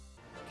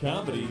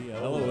Comedy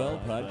LOL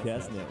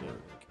Podcast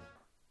Network.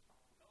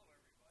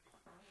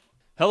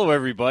 Hello,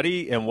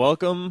 everybody, and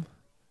welcome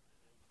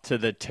to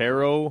the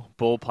Tarot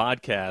Bull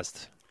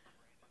Podcast.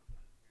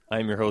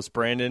 I'm your host,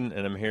 Brandon,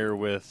 and I'm here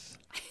with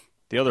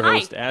the other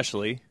host,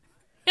 Ashley.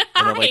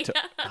 And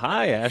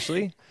Hi,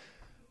 Ashley.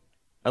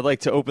 I'd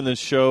like to open the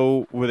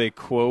show with a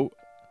quote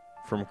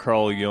from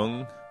Carl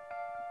Jung,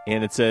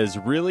 and it says,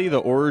 "Really, the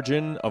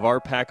origin of our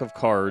pack of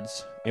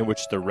cards, in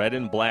which the red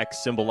and black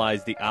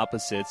symbolize the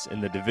opposites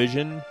in the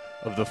division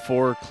of the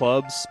four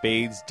clubs,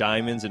 spades,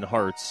 diamonds, and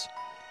hearts,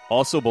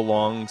 also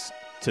belongs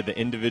to the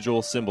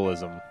individual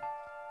symbolism.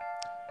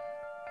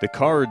 The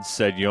cards,"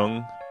 said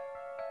Jung,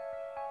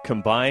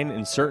 "combine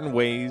in certain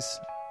ways,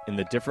 and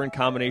the different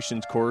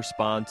combinations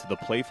correspond to the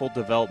playful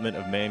development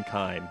of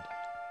mankind.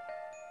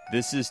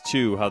 This is,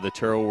 too, how the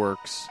tarot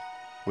works,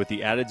 with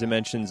the added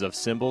dimensions of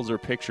symbols or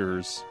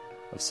pictures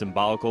of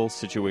symbolical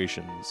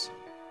situations."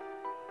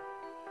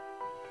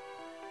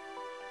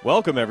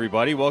 Welcome,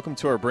 everybody. Welcome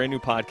to our brand new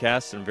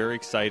podcast. I'm very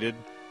excited.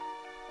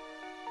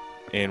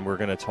 And we're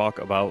going to talk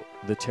about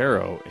the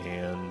tarot.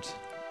 And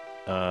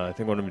I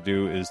think what I'm going to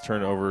do is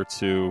turn it over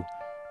to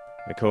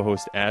my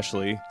co-host,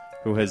 Ashley,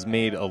 who has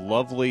made a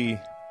lovely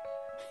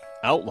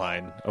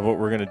outline of what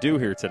we're going to do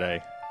here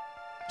today.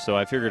 So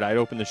I figured I'd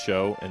open the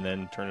show and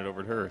then turn it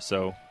over to her.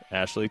 So,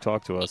 Ashley,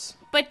 talk to us.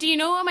 But do you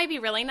know what might be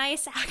really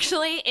nice,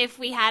 actually, if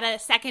we had a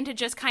second to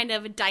just kind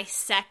of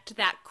dissect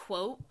that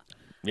quote?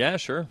 Yeah,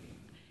 sure.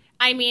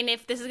 I mean,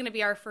 if this is going to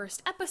be our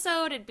first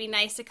episode, it'd be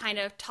nice to kind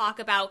of talk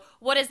about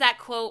what does that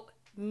quote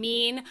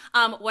mean.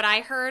 What I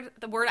heard,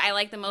 the word I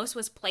like the most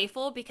was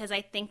playful, because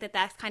I think that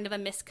that's kind of a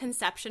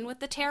misconception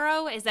with the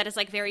tarot, is that it's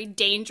like very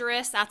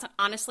dangerous. That's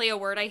honestly a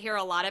word I hear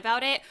a lot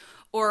about it,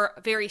 or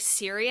very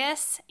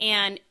serious,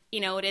 and, you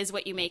know, it is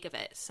what you make of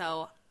it.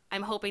 So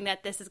I'm hoping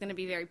that this is going to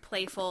be very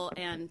playful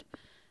and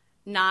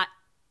not,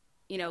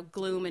 you know,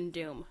 gloom and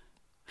doom.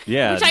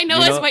 Yeah, which I know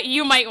is what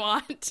you might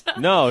want.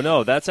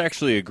 No, that's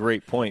actually a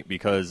great point,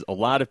 because a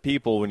lot of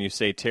people, when you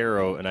say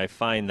tarot, and I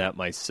find that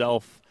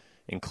myself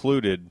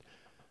included,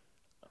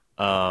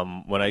 when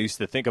I used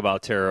to think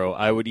about tarot,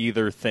 I would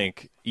either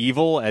think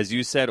evil, as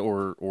you said,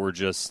 or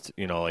just,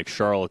 you know, like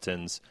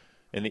charlatans.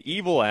 And the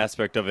evil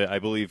aspect of it, I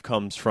believe,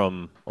 comes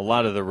from a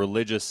lot of the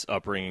religious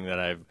upbringing that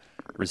I've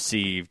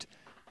received.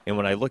 And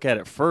when I look at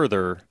it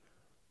further,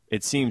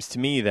 it seems to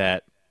me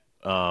that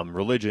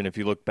religion, if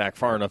you look back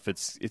far enough,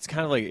 it's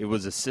kind of like it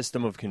was a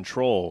system of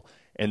control,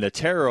 and the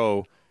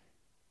tarot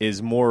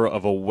is more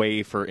of a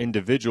way for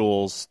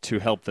individuals to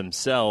help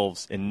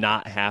themselves and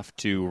not have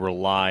to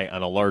rely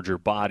on a larger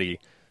body.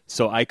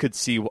 So I could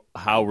see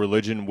how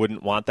religion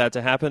wouldn't want that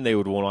to happen. They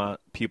would want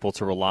people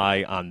to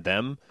rely on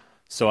them.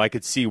 So I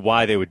could see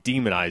why they would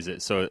demonize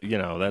it. So, you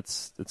know,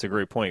 that's a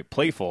great point.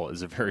 Playful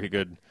is a very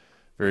good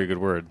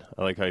word.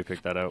 I like how you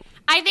picked that out.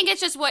 I think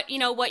it's just what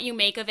you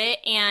make of it.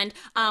 And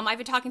I've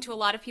been talking to a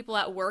lot of people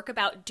at work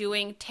about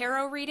doing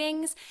tarot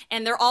readings,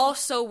 and they're all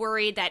so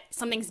worried that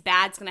something's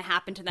bad's going to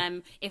happen to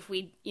them if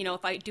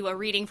I do a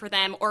reading for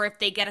them, or if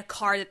they get a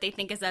card that they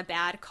think is a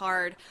bad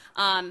card.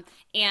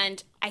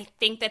 And I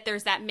think that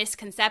there's that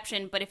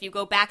misconception. But if you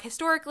go back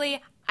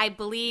historically, I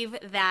believe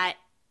that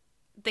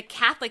the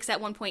Catholics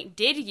at one point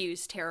did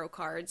use tarot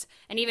cards,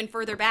 and even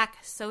further back,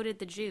 so did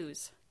the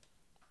Jews.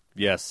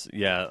 Yes,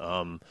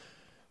 yeah.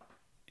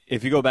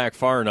 If you go back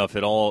far enough,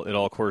 it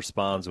all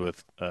corresponds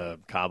with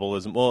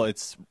Kabbalism. Well,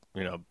 it's,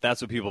 you know,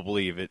 that's what people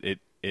believe.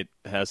 It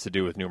has to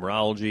do with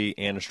numerology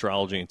and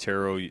astrology and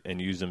tarot, and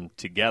use them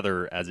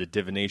together as a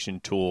divination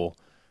tool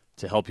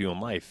to help you in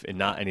life, and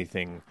not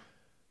anything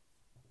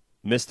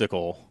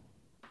mystical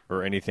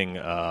or anything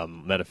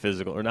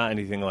metaphysical, or not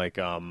anything like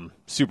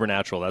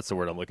supernatural. That's the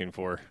word I'm looking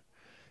for.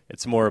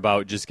 It's more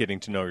about just getting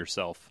to know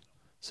yourself.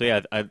 So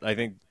yeah, I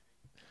think.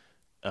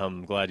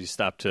 I'm glad you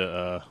stopped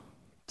to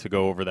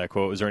go over that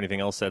quote. Is there anything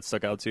else that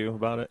stuck out to you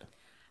about it?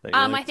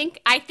 I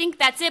think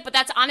that's it, but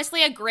that's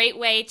honestly a great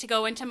way to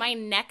go into my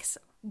next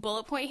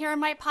bullet point here in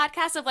my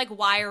podcast of, like,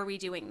 why are we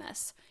doing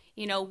this?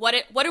 You know, what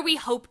do we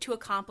hope to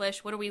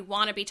accomplish? What do we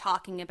want to be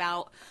talking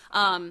about?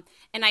 And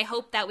I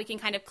hope that we can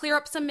kind of clear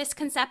up some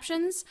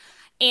misconceptions,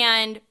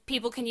 and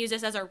people can use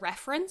this as a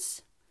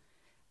reference,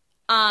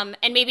 and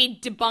maybe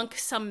debunk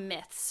some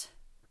myths.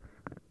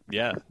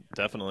 Yeah,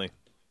 definitely.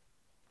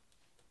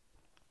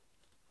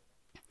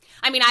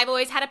 I mean, I've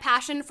always had a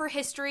passion for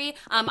history.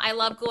 I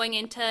love going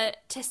into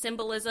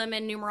symbolism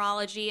and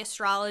numerology,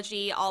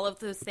 astrology, all of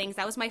those things.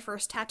 That was my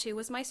first tattoo,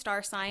 was my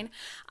star sign.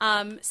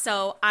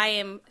 So I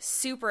am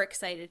super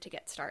excited to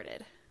get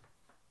started.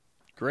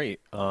 Great.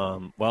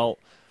 Well,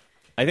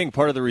 I think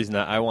part of the reason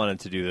that I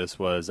wanted to do this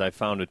was I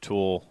found a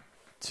tool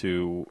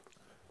to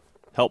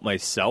help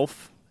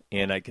myself,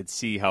 and I could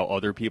see how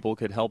other people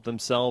could help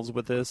themselves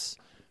with this.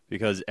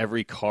 Because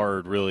every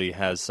card really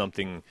has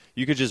something.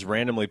 You could just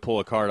randomly pull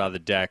a card out of the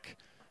deck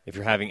if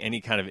you're having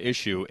any kind of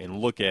issue and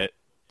look at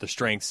the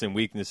strengths and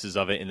weaknesses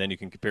of it, and then you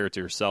can compare it to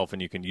yourself,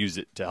 and you can use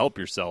it to help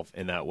yourself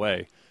in that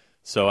way.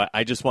 So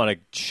I just want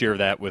to share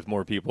that with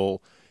more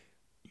people.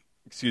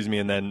 Excuse me.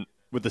 And then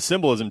with the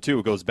symbolism, too,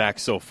 it goes back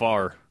so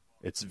far.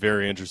 it's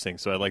very interesting.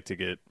 So I'd like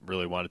to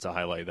really wanted to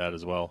highlight that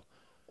as well.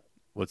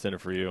 What's in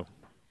it for you?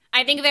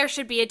 I think there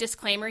should be a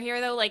disclaimer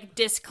here, though. Like,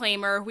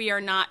 disclaimer, we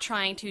are not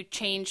trying to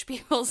change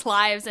people's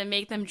lives and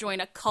make them join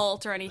a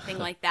cult or anything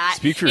like that.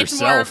 Speak for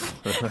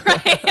yourself.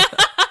 Right?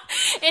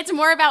 It's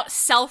more about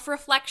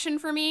self-reflection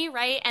for me,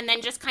 right? And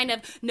then just kind of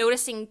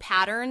noticing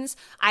patterns.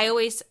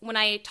 When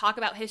I talk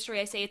about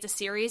history, I say it's a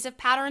series of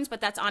patterns, but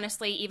that's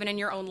honestly even in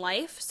your own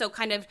life. So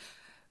kind of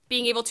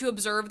being able to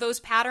observe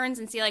those patterns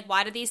and see, like,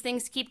 why do these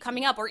things keep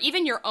coming up? Or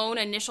even your own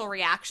initial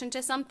reaction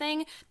to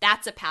something,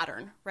 that's a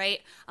pattern,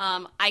 right?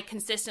 I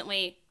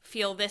consistently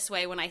feel this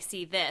way when I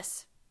see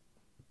this.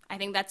 I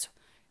think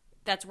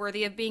that's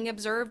worthy of being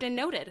observed and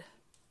noted.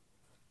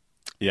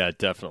 Yeah,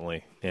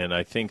 definitely. And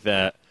I think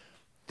that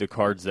the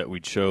cards that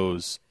we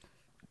chose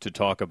to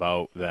talk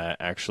about that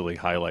actually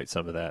highlight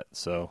some of that.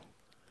 So,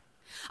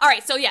 all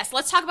right, so yes,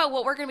 let's talk about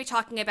what we're going to be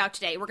talking about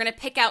today. We're going to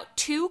pick out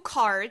 2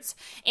 cards,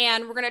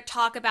 and we're going to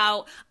talk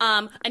about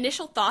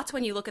initial thoughts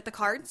when you look at the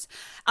cards,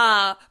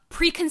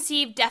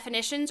 preconceived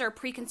definitions or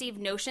preconceived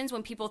notions.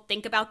 When people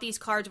think about these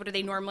cards, what do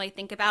they normally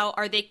think about?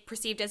 Are they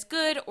perceived as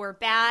good or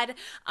bad,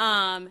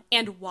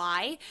 and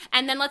why?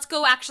 And then let's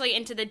go actually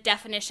into the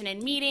definition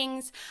in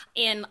meetings,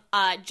 in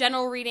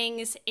general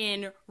readings,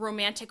 in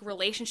romantic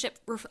relationship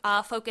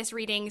focus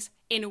readings,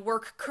 in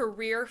work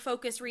career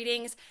focus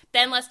readings.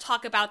 Then let's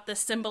talk about the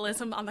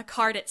symbolism on the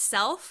card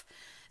itself,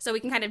 so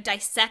we can kind of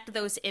dissect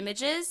those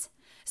images.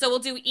 So we'll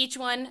do each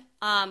one,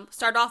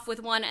 start off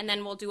with one, and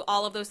then we'll do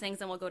all of those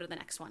things, and we'll go to the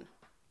next one.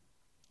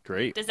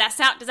 Great. Does that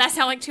sound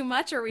like too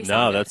much, or are we?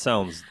 No, that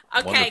sounds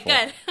okay.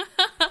 Wonderful.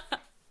 Good. All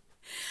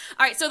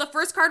right. So the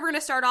first card we're going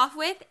to start off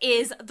with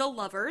is the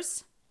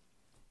Lovers.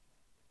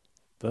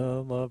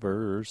 The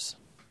Lovers.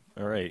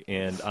 All right,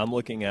 and I'm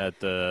looking at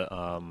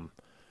the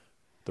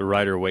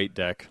Rider-Waite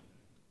deck.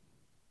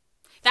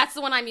 That's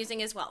the one I'm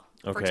using as well.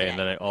 Okay, and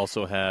then I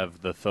also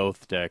have the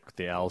Thoth deck,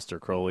 the Aleister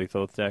Crowley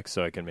Thoth deck,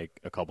 so I can make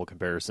a couple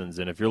comparisons.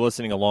 And if you're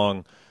listening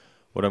along,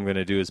 what I'm going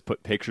to do is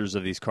put pictures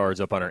of these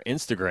cards up on our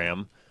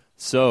Instagram,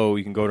 so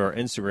you can go to our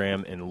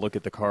Instagram and look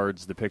at the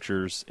cards, the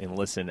pictures, and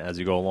listen as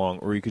you go along.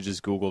 Or you could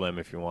just Google them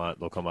if you want;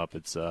 they'll come up.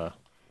 It's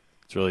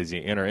really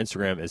easy. And our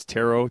Instagram is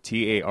Tarot,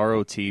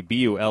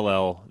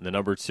 TAROTBULL, the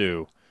number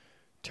 2,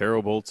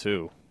 Tarot Bowl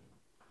 2.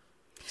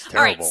 It's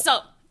terrible.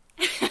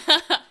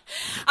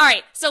 All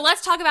right, so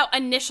let's talk about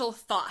initial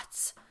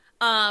thoughts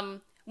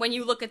when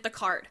you look at the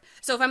card.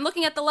 So if I'm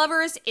looking at the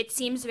Lovers, it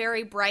seems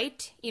very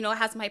bright. You know, it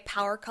has my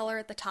power color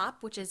at the top,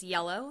 which is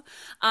yellow,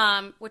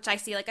 which I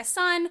see like a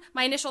sun.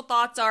 My initial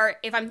thoughts are,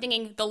 if I'm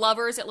thinking the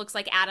Lovers, it looks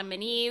like Adam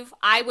and Eve.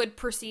 I would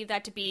perceive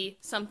that to be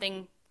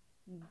something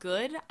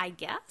good, I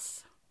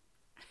guess.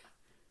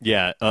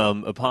 Yeah,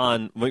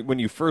 when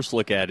you first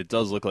look at it, it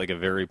does look like a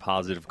very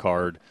positive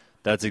card.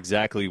 That's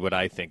exactly what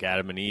I think.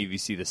 Adam and Eve, you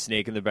see the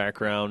snake in the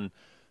background.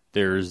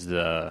 There's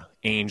the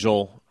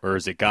angel, or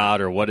is it God,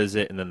 or what is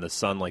it? And then the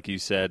sun, like you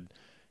said.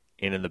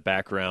 And in the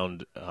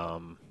background,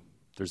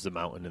 there's the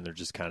mountain, and they're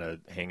just kind of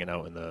hanging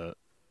out in the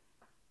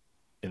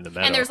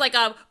meadow. And there's like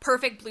a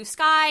perfect blue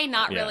sky,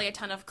 not really a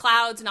ton of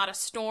clouds, not a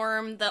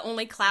storm. The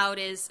only cloud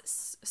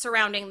is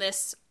surrounding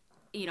this,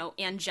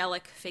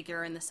 angelic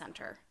figure in the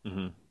center.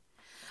 Mm-hmm.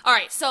 All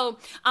right, so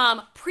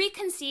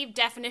preconceived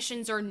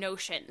definitions or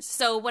notions.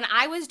 So when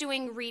I was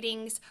doing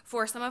readings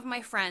for some of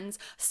my friends,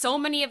 so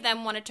many of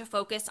them wanted to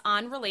focus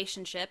on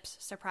relationships.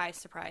 Surprise,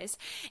 surprise.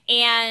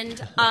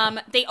 And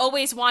they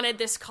always wanted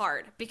this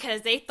card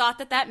because they thought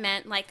that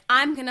meant, like,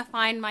 I'm going to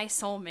find my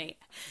soulmate.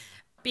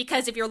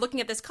 Because if you're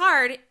looking at this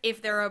card,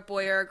 if they're a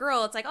boy or a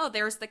girl, it's like, oh,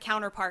 there's the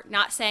counterpart.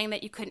 Not saying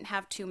that you couldn't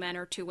have 2 men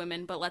or 2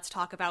 women, but let's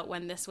talk about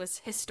when this was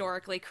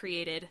historically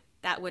created.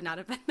 That would not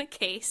have been the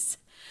case.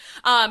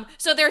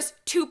 So there's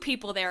 2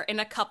 people there in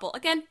a couple.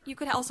 Again, you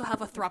could also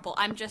have a throuple.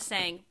 I'm just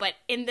saying. But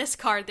in this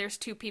card, there's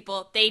 2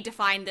 people. They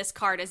define this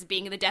card as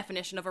being the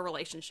definition of a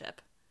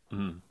relationship.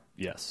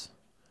 Yes.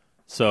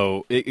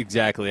 So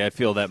exactly. I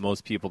feel that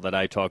most people that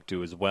I talk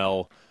to as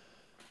well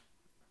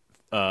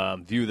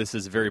view this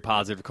as a very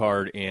positive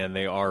card, and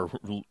they are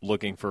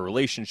looking for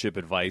relationship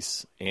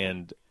advice.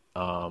 And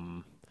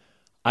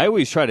I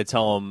always try to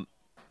tell them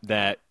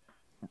that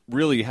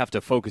really you have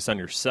to focus on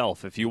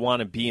yourself if you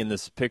want to be in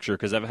this picture,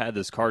 because I've had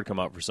this card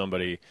come out for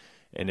somebody,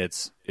 and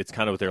it's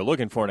kind of what they're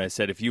looking for. And I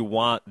said, if you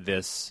want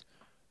this,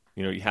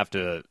 you have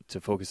to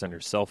focus on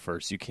yourself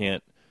first. You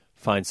can't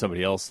find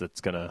somebody else that's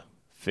going to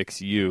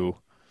fix you.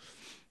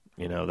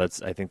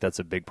 I think that's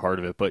a big part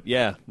of it. But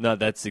yeah, no,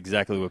 that's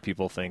exactly what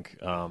people think.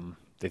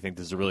 They think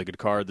this is a really good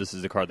card. This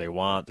is the card they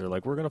want. They're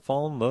like, we're going to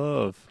fall in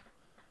love.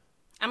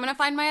 I'm going to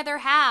find my other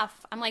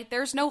half. I'm like,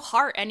 there's no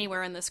heart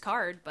anywhere in this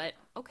card, but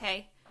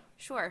okay.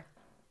 Sure.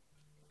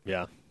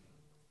 Yeah.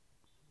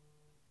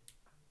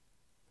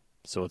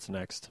 So what's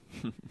next?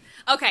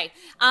 Okay.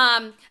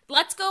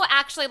 Let's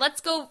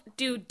go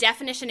do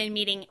definition and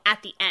meaning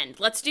at the end.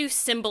 Let's do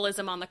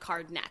symbolism on the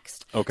card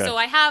next. Okay. So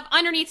I have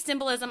underneath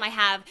symbolism, I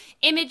have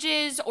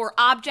images or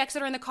objects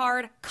that are in the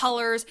card,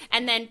 colors,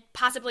 and then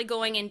possibly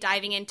going and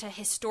diving into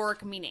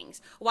historic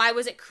meanings. Why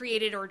was it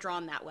created or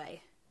drawn that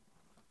way?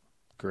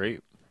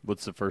 Great.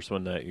 What's the first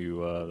one that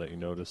you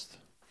noticed?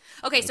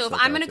 Okay, so if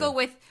stuck I'm out going to go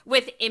there?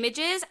 with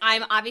images,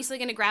 I'm obviously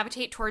going to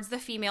gravitate towards the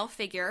female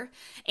figure,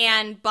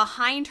 and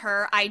behind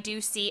her, I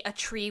do see a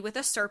tree with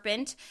a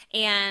serpent,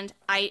 and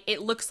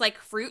it looks like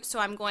fruit, so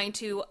I'm going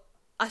to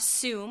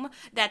assume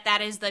that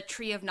that is the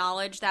tree of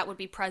knowledge that would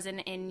be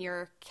present in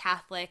your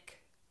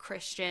Catholic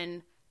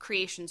Christian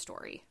creation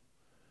story.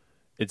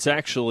 It's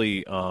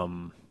actually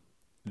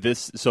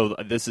this. So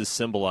this is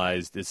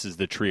symbolized. This is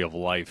the tree of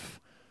life,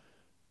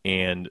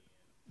 and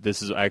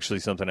this is actually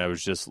something I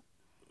was just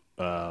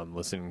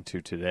listening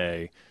to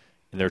today,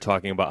 and they're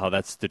talking about how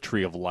that's the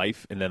tree of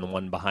life, and then the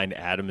one behind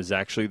Adam is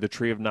actually the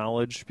tree of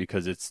knowledge,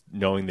 because it's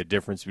knowing the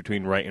difference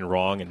between right and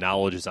wrong, and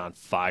knowledge is on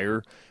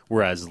fire,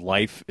 whereas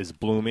life is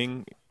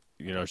blooming.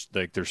 You know,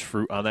 like there's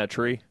fruit on that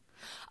tree.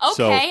 Okay,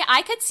 So,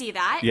 I could see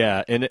that.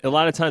 yeah, and a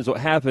lot of times what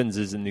happens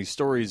is in these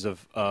stories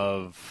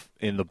of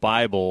in the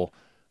Bible,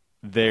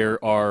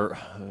 there are,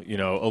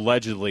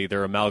 allegedly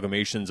there are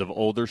amalgamations of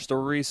older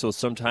stories, so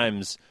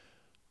sometimes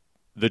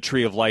the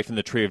tree of life and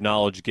the tree of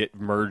knowledge get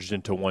merged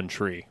into one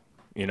tree.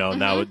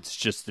 Now it's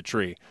just the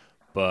tree.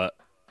 But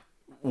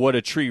what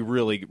a tree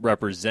really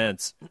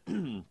represents,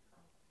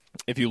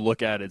 if you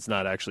look at it, it's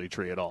not actually a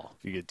tree at all,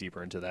 if you get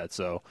deeper into that.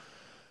 So,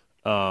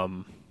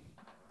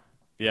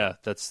 yeah,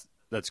 that's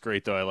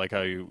great, though. I like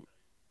how you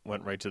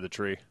went right to the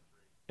tree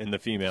in the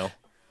female.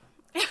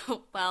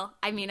 Well,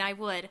 I mean, I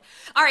would.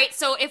 All right,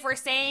 so if we're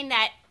saying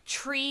that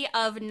tree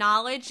of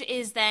knowledge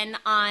is then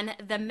on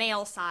the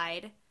male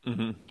side,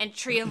 and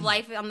tree of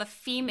life on the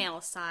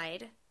female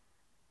side.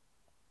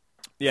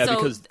 Yeah, So-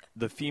 because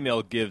the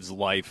female gives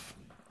life.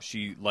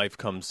 Life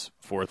comes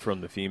forth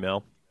from the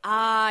female.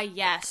 Ah,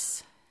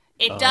 yes.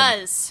 It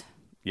does.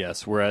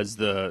 Yes, whereas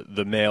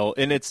the male,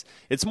 and it's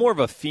more of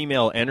a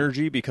female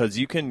energy, because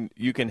you can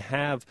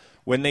have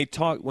when they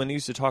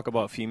used to talk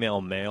about female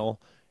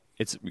male,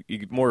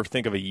 you more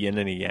think of a yin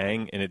and a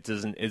yang, and it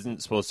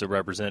isn't supposed to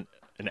represent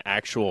an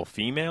actual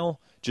female,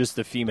 just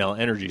the female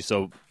energy.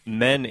 So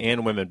men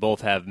and women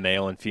both have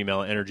male and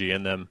female energy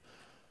in them,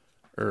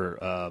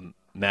 or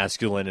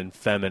masculine and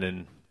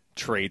feminine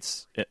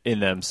traits in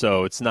them.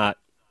 So it's not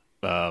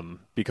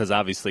because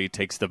obviously it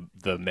takes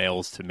the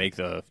males to make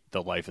the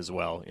life as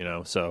well,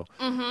 So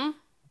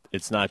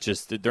it's not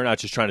just, they're not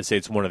just trying to say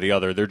it's one or the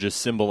other. They're just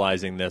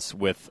symbolizing this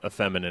with a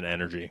feminine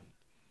energy.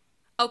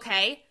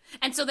 Okay.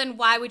 And so then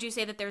why would you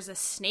say that there's a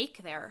snake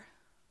there?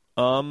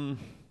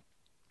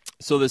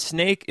 So the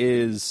snake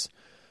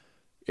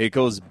it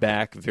goes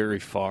back very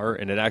far,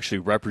 and it actually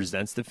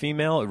represents the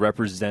female. It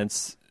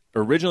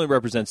originally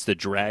represents the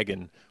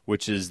dragon,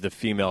 which is the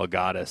female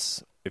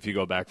goddess, if you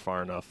go back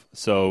far enough.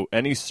 So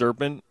any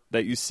serpent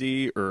that you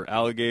see, or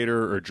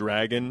alligator or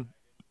dragon,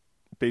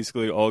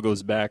 basically all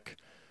goes back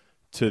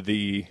to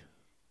the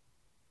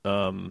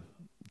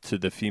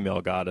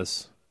female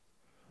goddess.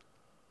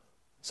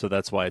 So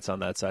that's why it's on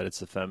that side. It's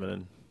the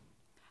feminine.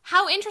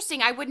 How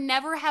interesting. I would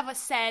never have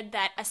said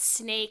that a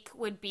snake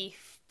would be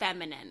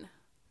feminine.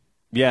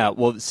 Yeah,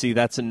 well, see,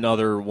 that's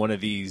another one of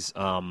these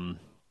kind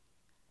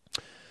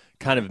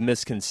of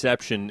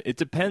misconception. It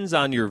depends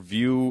on your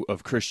view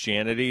of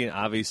Christianity.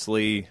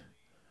 Obviously,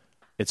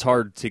 it's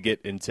hard to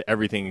get into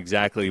everything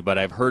exactly, but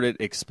I've heard it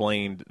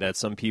explained that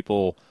some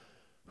people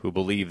who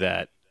believe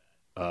that,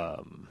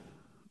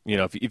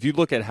 if you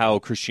look at how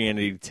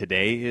Christianity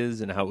today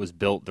is and how it was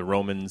built, the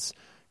Romans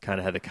kind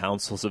of had the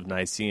councils of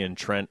Nicaea and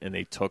Trent, and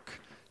they took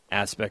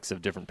aspects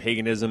of different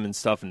paganism and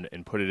stuff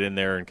and put it in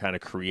there and kind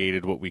of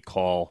created what we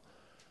call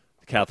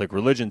the Catholic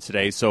religion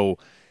today. So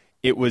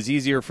it was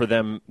easier for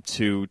them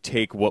to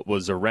take what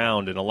was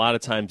around, and a lot of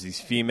times these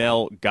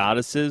female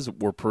goddesses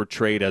were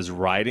portrayed as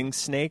riding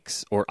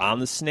snakes or on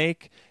the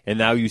snake, and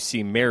now you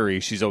see Mary,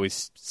 she's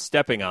always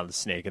stepping on the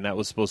snake, and that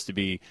was supposed to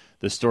be,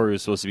 the story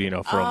was supposed to be,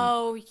 from...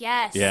 Oh,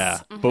 yes. Yeah,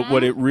 but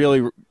what it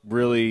really,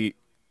 really,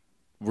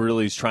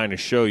 really is trying to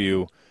show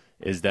you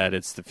is that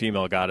it's the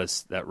female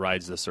goddess that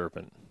rides the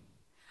serpent.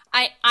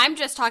 I'm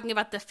just talking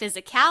about the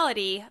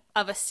physicality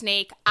of a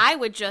snake. I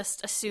would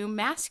just assume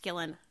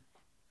masculine.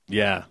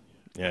 Yeah.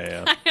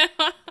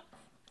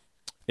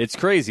 It's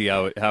crazy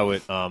how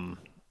it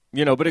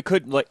but it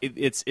could, like,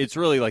 it's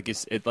really like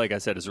like I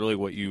said, it's really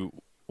what you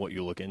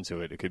look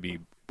into it. It could be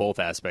both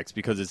aspects,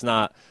 because it's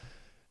not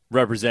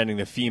representing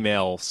the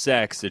female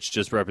sex, it's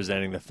just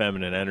representing the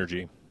feminine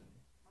energy.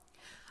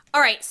 All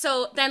right,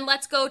 so then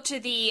let's go to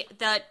the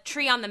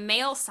tree on the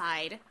male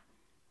side,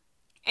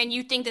 and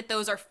you think that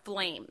those are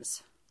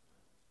flames.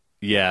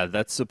 Yeah,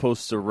 that's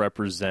supposed to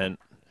represent.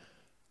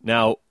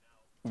 Now,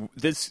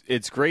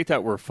 it's great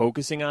that we're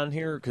focusing on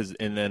here,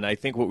 and then I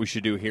think what we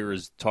should do here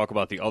is talk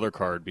about the other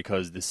card,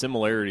 because the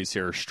similarities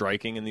here are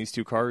striking in these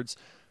two cards.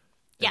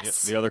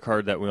 Yes. The other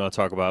card that we want to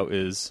talk about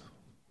is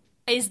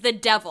the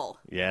devil.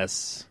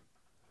 Yes.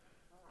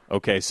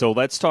 Okay, so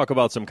let's talk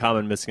about some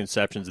common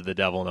misconceptions of the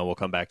devil, and then we'll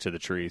come back to the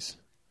trees.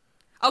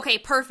 Okay,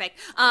 perfect.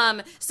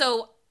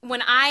 So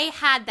when I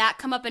had that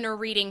come up in a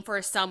reading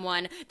for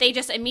someone, they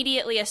just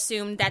immediately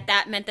assumed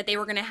that meant that they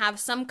were going to have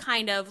some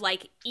kind of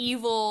like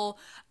evil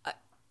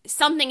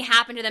something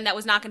happened to them that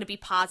was not going to be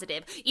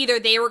positive. Either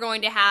they were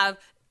going to have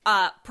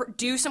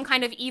do some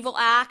kind of evil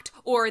act,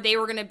 or they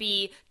were going to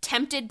be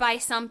tempted by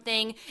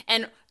something,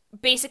 and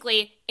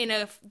basically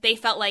they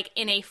felt like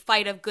in a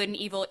fight of good and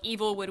evil,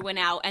 evil would win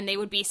out, and they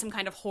would be some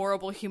kind of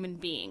horrible human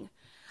being.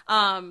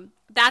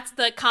 That's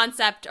the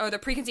concept or the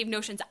preconceived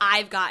notions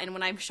I've gotten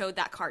when I've showed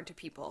that card to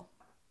people.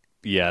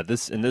 Yeah,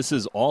 this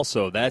is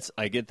also,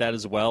 I get that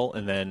as well,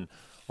 and then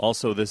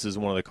also this is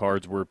one of the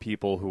cards where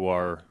people who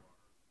are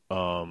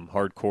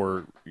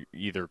hardcore,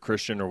 either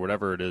Christian or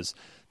whatever it is,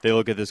 they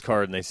look at this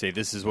card and they say,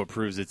 this is what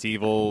proves it's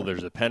evil.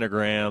 There's a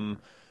pentagram.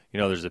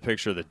 There's a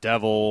picture of the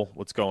devil.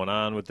 What's going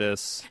on with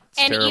this?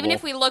 It's terrible. Even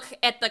if we look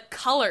at the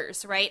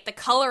colors, right? The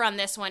color on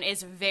this one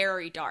is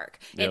very dark.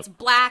 Yep. It's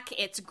black.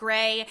 It's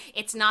gray.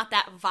 It's not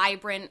that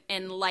vibrant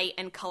and light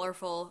and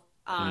colorful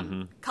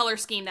color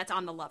scheme that's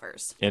on the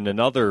Lovers. And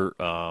another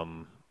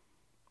part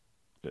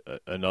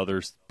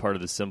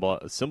of the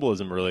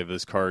symbolism really of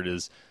this card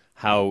is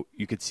how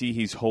you could see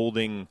he's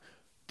holding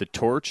the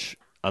torch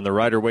on the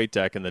Rider-Waite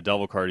deck in the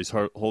Devil card. He's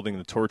holding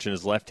the torch in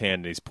his left hand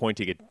and he's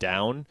pointing it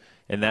down,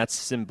 and that's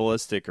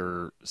symbolistic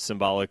or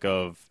symbolic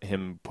of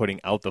him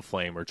putting out the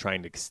flame or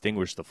trying to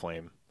extinguish the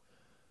flame,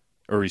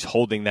 or he's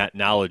holding that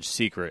knowledge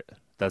secret.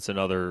 That's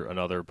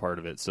another part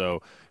of it.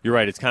 So you're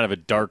right, it's kind of a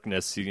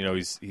darkness.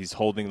 He's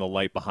holding the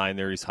light behind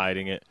there. He's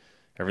hiding it.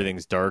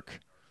 Everything's dark.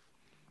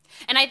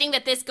 And I think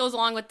that this goes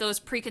along with those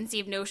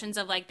preconceived notions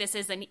of, like, this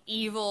is an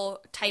evil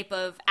type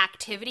of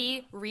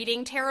activity,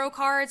 reading tarot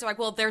cards. Or like,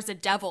 well, there's a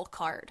devil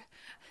card.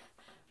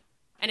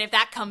 And if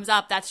that comes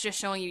up, that's just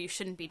showing you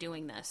shouldn't be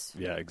doing this.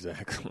 Yeah,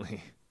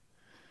 exactly.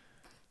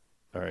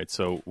 All right,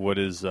 so what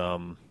is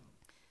what's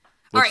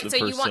right, the so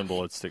first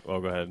symbol? Let's take.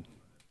 Oh, go ahead.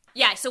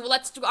 Yeah, so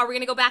are we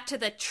going to go back to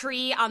the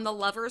tree on the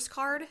Lovers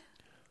card?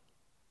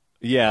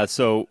 Yeah,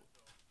 so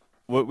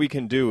what we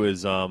can do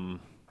is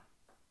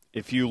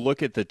if you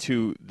look at the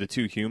two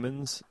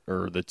humans,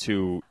 or the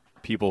two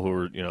people who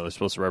are, they're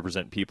supposed to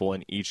represent people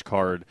in each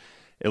card,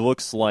 it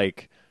looks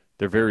like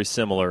they're very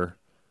similar,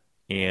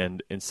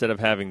 and instead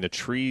of having the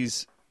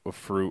trees of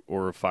fruit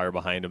or of fire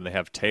behind them, they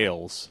have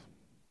tails.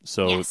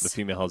 So yes. The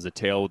female has the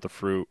tail with the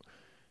fruit,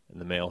 and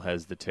the male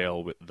has the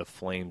tail with the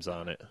flames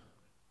on it.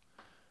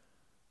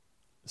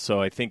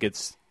 So I think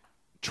it's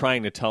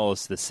trying to tell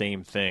us the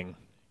same thing.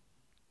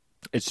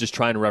 It's just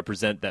trying to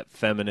represent that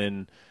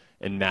feminine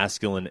and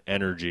masculine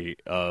energy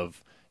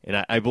of,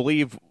 and I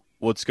believe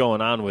what's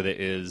going on with it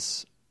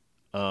is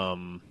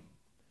they're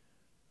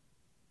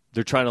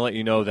trying to let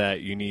you know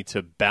that you need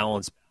to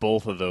balance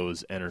both of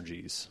those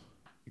energies.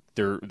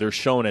 They're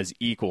shown as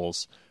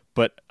equals,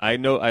 but I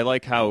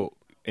like how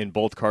in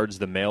both cards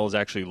the male is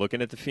actually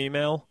looking at the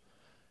female,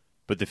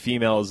 but the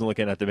female isn't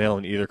looking at the male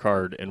in either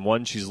card. And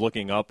one, she's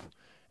looking up,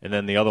 and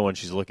then the other one,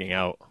 she's looking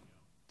out.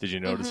 Did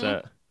you notice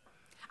that?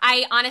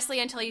 I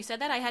honestly, until you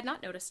said that, I had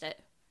not noticed it.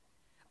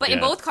 But in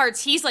both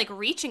cards, he's like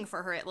reaching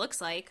for her, it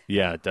looks like.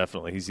 Yeah,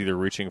 definitely. He's either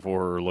reaching for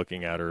her or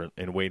looking at her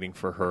and waiting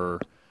for her.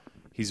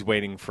 He's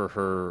waiting for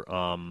her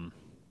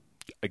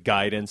a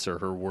guidance or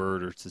her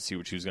word, or to see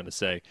what she was going to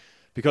say.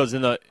 Because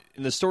in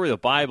the story of the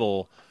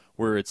Bible,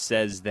 where it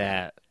says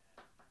that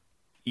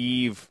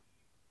Eve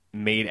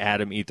made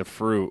Adam eat the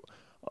fruit,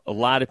 a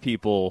lot of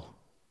people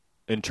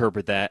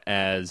interpret that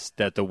as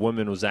that the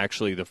woman was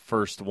actually the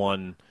first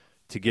one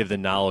to give the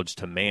knowledge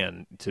to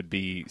man to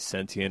be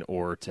sentient,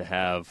 or to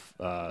have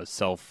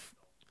self,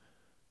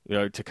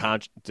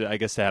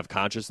 to have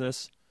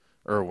consciousness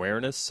or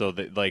awareness. So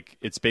that, like,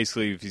 it's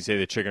basically, if you say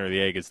the chicken or the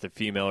egg, it's the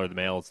female or the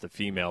male. It's the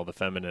female, the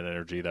feminine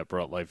energy that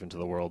brought life into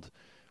the world,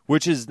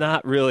 which is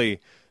not really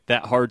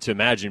that hard to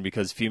imagine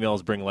because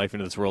females bring life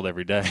into this world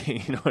every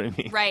day. You know what I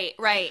mean?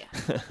 Right.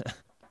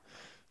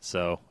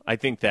 So I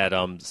think that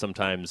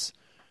sometimes,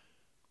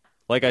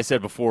 like I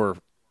said before,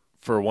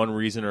 for one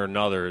reason or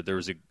another, there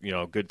was a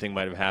good thing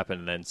might have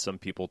happened, and then some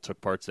people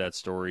took parts of that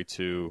story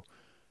to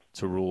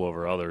rule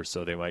over others,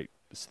 so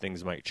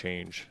things might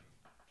change.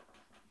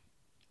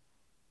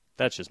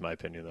 That's just my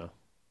opinion, though.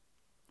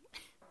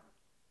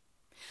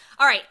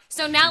 All right,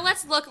 so now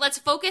let's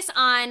focus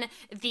on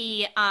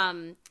the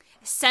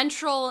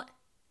central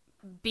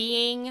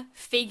being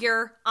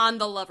figure on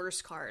the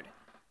Lovers card.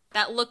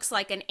 That looks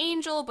like an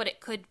angel, but it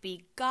could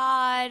be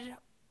God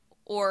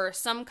or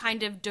some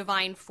kind of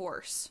divine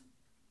force.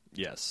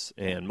 Yes,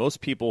 and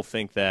most people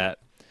think that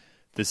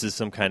this is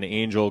some kind of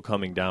angel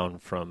coming down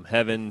from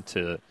heaven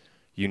to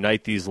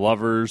unite these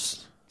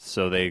lovers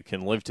so they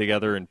can live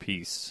together in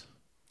peace.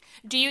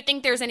 Do you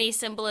think there's any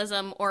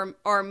symbolism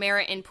or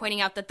merit in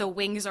pointing out that the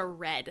wings are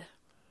red?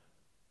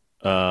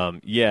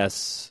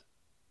 Yes.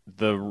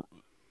 The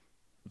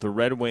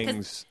red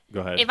wings...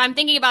 Go ahead. If I'm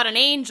thinking about an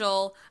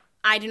angel,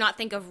 I do not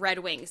think of red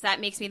wings. That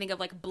makes me think of,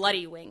 like,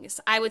 bloody wings.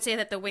 I would say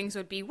that the wings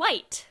would be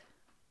white.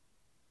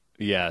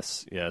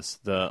 Yes. I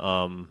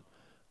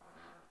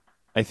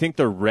think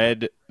the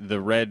red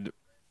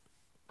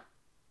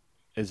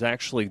is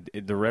actually,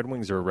 the red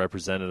wings are a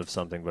representative of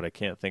something, but I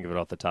can't think of it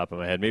off the top of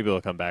my head. Maybe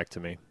it'll come back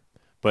to me.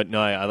 But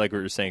no, I like what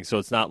you're saying. So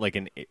it's not like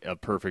a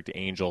perfect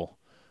angel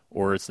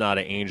or it's not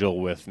an angel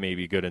with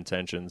maybe good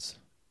intentions.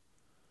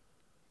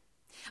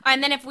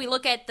 And then if we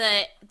look at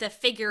the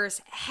figure's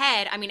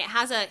head, I mean, it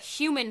has a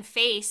human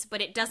face,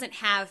 but it doesn't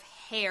have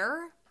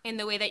hair in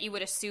the way that you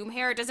would assume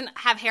hair. It doesn't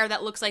have hair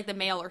that looks like the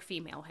male or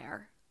female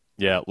hair.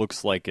 Yeah, it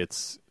looks like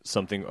it's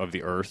something of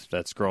the earth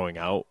that's growing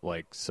out.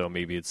 Like, so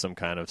maybe it's some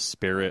kind of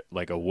spirit,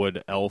 like a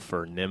wood elf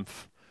or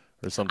nymph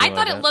or something I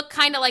thought like it looked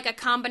kind of like a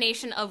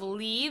combination of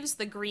leaves,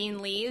 the green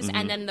leaves,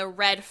 and then the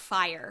red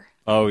fire.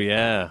 Oh,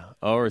 yeah.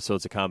 Oh, so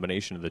it's a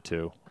combination of the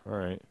two. All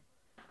right.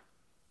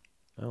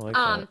 I like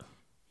that.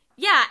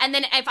 Yeah, and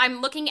then if I'm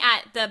looking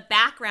at the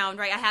background,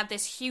 right, I have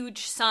this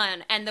huge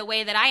sun, and the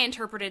way that I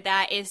interpreted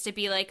that is to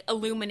be like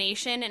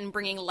illumination and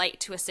bringing light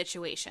to a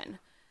situation.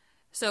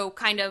 So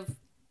kind of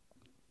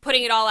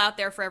putting it all out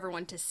there for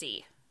everyone to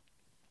see.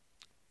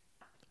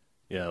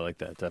 Yeah, I like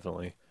that,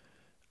 definitely.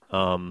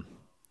 And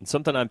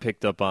something I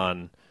picked up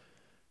on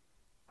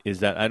is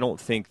that I don't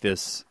think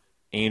this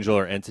angel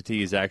or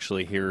entity is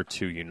actually here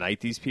to unite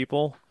these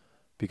people,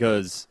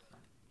 because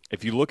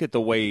if you look at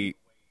the way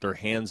their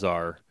hands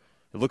are,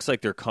 it looks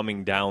like they're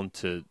coming down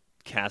to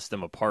cast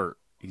them apart.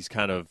 He's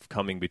kind of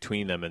coming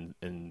between them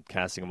and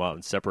casting them out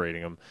and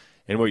separating them.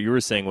 And what you were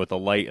saying with the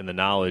light and the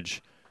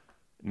knowledge,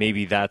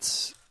 maybe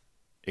that's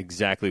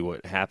exactly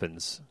what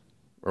happens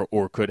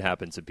or could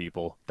happen to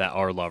people that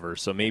are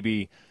lovers. So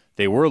maybe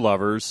they were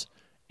lovers,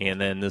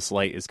 and then this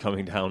light is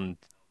coming down,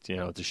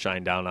 to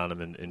shine down on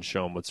them and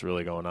show them what's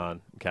really going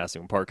on, and casting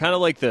them apart. Kind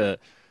of like the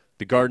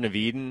Garden of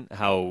Eden,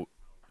 how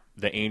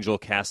the angel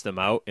cast them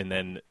out and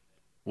then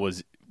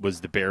was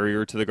the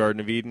barrier to the Garden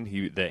of Eden.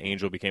 The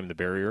angel became the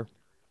barrier.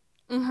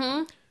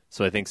 Mm-hmm.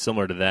 So I think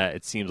similar to that,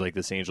 it seems like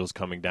this angel is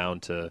coming down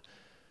to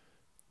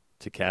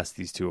cast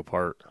these two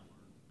apart.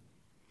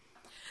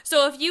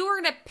 So if you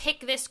were to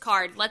pick this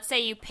card, let's say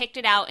you picked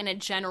it out in a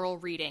general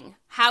reading,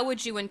 how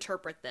would you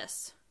interpret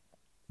this?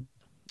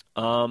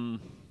 It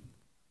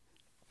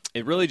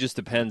really just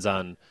depends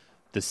on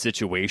the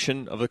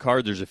situation of the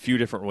card. There's a few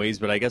different ways,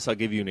 but I guess I'll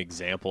give you an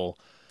example.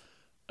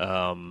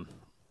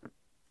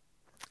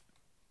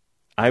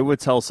 I would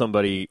tell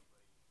somebody,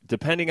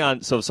 depending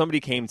on, so if somebody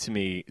came to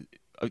me,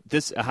 I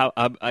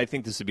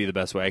think this would be the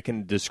best way. I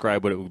can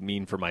describe what it would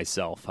mean for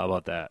myself. How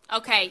about that?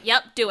 Okay,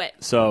 yep, do it.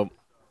 So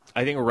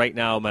I think right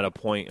now I'm at a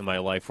point in my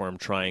life where I'm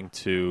trying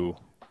to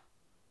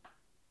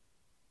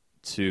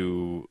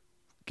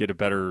get a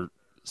better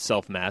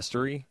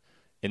self-mastery.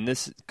 And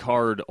this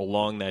card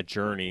along that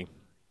journey,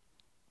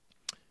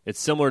 it's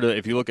similar to,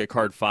 if you look at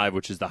card 5,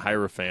 which is the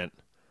Hierophant,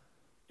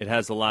 it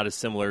has a lot of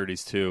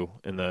similarities too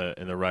in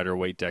the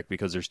Rider-Waite deck,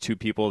 because there's two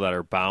people that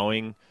are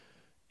bowing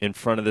in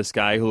front of this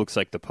guy who looks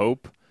like the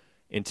Pope.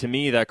 And to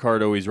me, that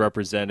card always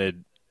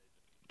represented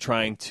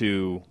trying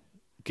to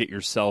get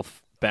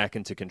yourself back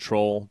into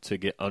control, to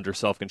get under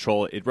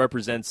self-control. It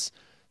represents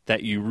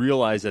that you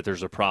realize that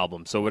there's a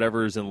problem. So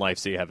whatever is in life,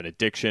 say you have an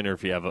addiction or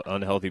if you have an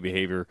unhealthy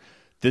behavior,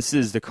 this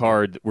is the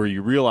card where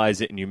you realize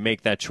it and you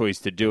make that choice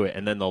to do it.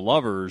 And then the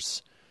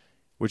Lovers,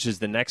 which is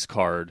the next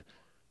card,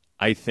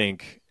 I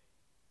think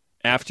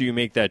after you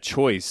make that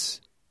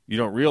choice, you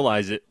don't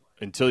realize it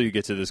until you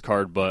get to this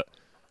card, but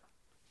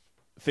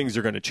things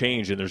are going to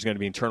change and there's going to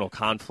be internal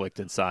conflict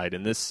inside.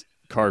 And this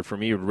card for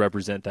me would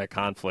represent that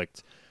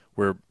conflict,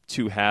 where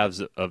two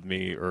halves of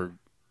me are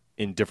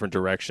in different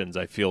directions.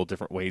 I feel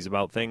different ways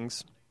about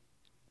things,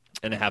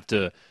 and I have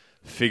to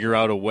figure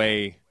out a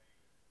way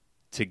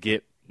to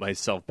get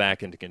myself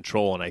back into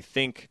control. And I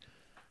think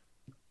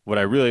what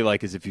I really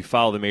like is if you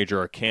follow the major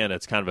arcana,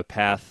 it's kind of a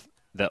path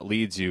that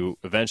leads you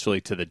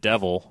eventually to the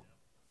devil.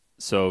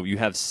 So you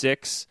have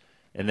 6,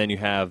 and then you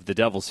have the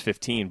devil's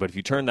 15. But if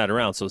you turn that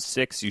around, so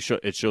 6,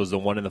 it shows the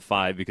 1 and the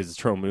 5 because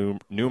it's Roman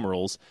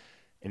numerals.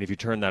 And if you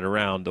turn that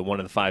around, the 1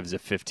 and the 5 is a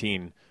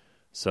 15.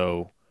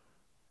 So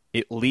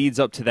it leads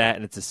up to that,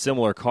 and it's a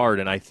similar card.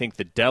 And I think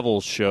the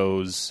devil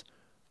shows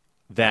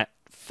that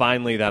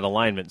finally that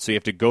alignment. So you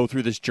have to go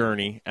through this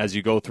journey as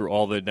you go through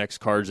all the next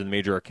cards in the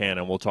major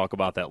arcana, and we'll talk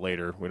about that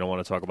later. We don't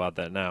want to talk about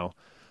that now.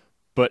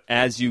 But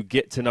as you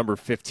get to number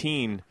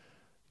 15,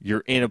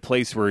 you're in a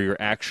place where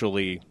you're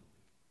actually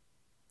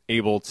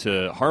able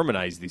to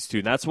harmonize these two.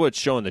 And that's what's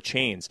showing the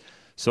chains.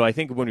 So I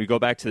think when we go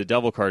back to the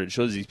devil card, it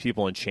shows these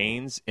people in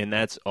chains, and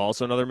that's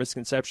also another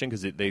misconception,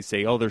 because they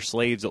say, oh, they're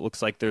slaves. It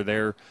looks like they're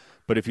there.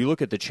 But if you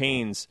look at the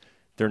chains,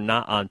 they're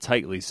not on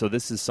tightly. So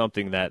this is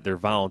something that they're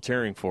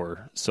volunteering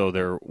for. So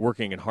they're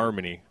working in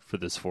harmony for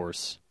this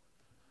force,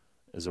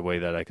 is a way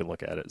that I can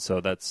look at it. So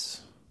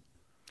that's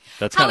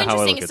kind of how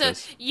I look at this.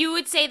 So you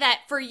would say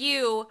that for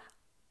you,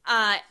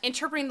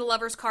 interpreting the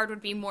Lover's card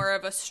would be more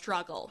of a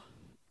struggle.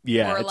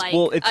 Yeah.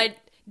 Or a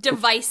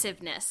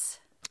divisiveness.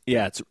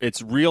 Yeah,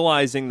 it's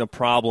realizing the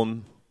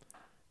problem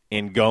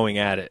and going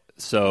at it.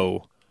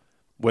 So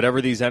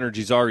whatever these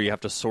energies are, you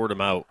have to sort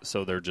them out.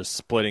 So they're just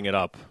splitting it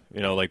up.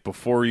 Like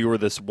before you were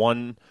this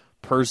one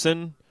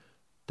person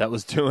that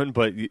was doing,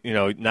 but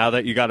now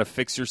that you got to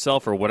fix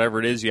yourself or whatever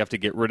it is, you have to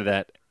get rid of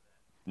that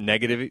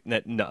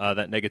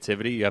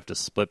negativity. You have to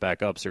split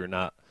back up so you're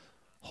not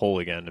whole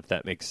again, if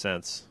that makes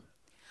sense.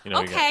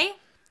 Okay.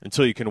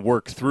 until you can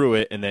work through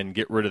it and then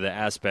get rid of the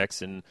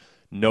aspects and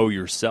know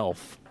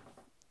yourself.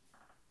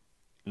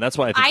 And that's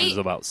why I think this is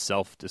about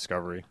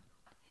self-discovery.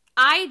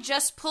 I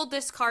just pulled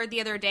this card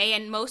the other day,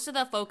 and most of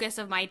the focus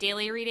of my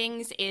daily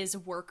readings is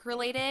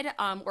work-related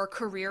or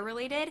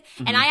career-related.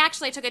 Mm-hmm. And I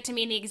actually took it to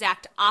mean the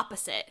exact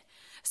opposite.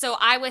 So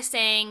I was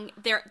saying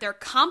they're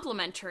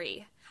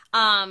complementary.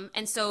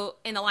 And so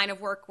in the line of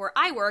work where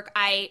I work,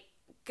 I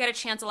get a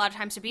chance a lot of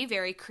times to be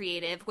very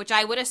creative, which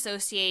I would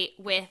associate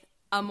with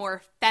a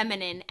more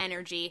feminine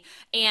energy.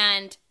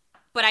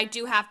 But I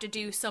do have to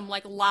do some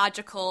like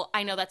logical,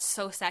 I know that's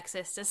so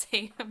sexist to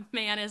say a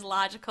man is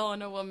logical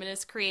and a woman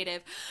is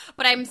creative,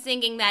 but I'm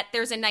thinking that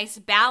there's a nice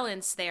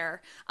balance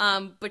there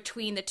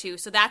between the two.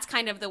 So that's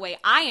kind of the way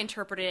I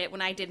interpreted it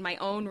when I did my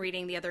own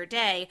reading the other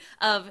day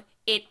of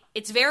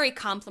it's very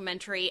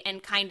complementary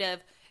and kind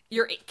of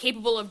you're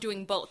capable of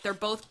doing both. They're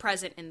both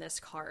present in this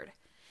card.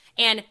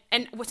 And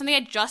something I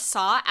just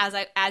saw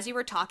as you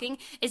were talking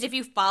is if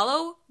you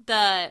follow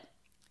the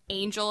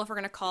angel, if we're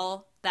going to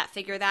call that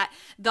figure that,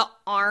 the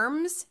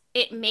arms,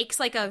 it makes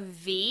like a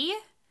V,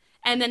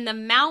 and then the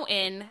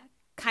mountain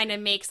kind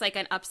of makes like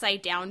an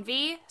upside down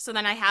V. So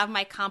then I have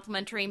my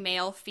complementary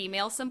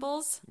male-female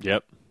symbols.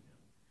 Yep.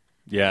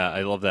 Yeah,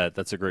 I love that.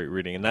 That's a great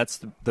reading. And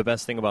that's the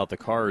best thing about the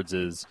cards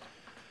is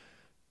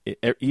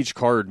each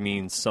card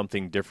means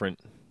something different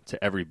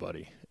to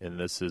everybody. And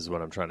this is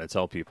what I'm trying to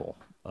tell people.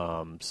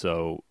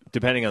 So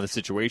depending on the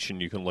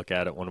situation, you can look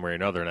at it one way or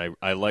another. And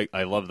I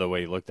love the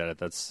way you looked at it.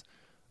 That's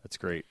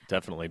great,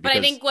 definitely. But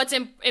I think what's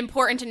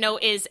important to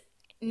note is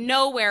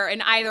nowhere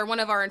in either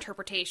one of our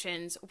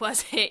interpretations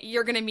was it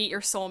you're going to meet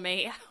your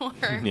soulmate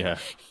or yeah.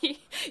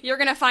 You're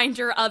going to find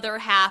your other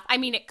half. I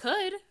mean, it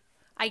could,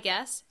 I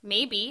guess,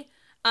 maybe.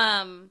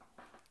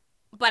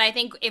 But I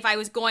think if I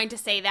was going to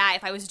say that,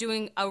 if I was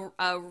doing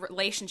a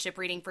relationship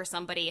reading for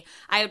somebody,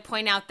 I would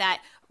point out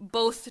that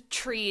both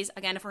trees,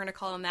 again, if we're going to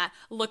call them that,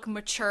 look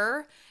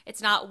mature.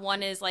 It's not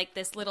one is like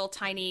this little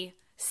tiny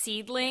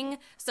seedling.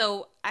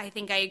 So I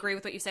think I agree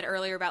with what you said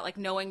earlier about like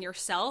knowing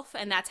yourself,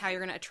 and that's how you're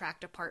going to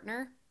attract a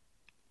partner.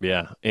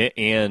 Yeah.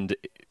 And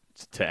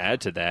to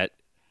add to that,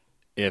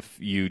 if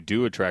you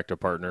do attract a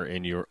partner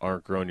and you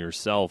aren't growing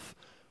yourself,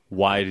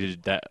 why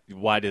did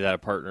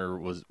that partner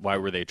why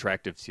were they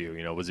attractive to you?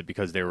 You know, was it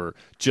because they were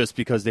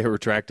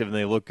attractive and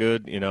they look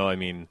good? You know, I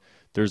mean,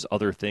 there's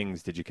other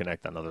things. Did you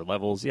connect on other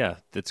levels? Yeah,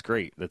 that's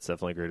great. That's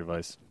definitely great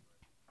advice.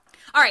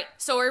 All right.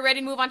 So are we ready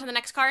to move on to the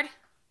next card?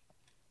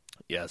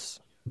 Yes.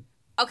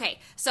 Okay,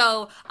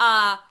 so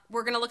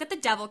we're going to look at the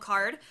Devil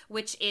card,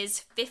 which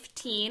is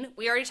 15.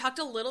 We already talked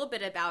a little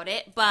bit about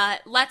it,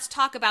 but let's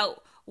talk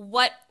about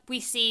what we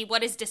see,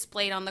 what is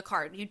displayed on the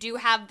card. You do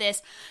have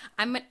this,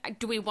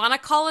 do we want to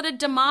call it a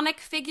demonic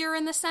figure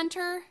in the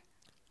center?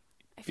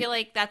 I feel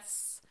like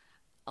that's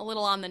a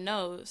little on the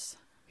nose.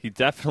 He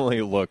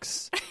definitely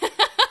looks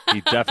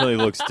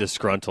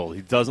disgruntled.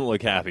 He doesn't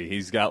look happy.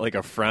 He's got like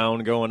a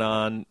frown going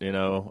on, you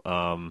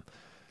know.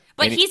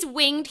 But he's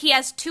winged. He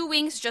has two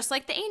wings, just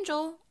like the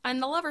angel on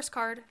the Lover's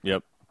card.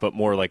 Yep, but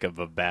more like of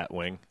a bat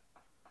wing.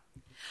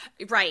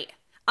 Right.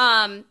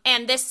 And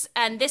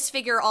this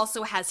figure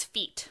also has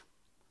feet,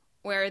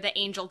 where the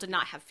angel did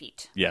not have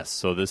feet. Yes.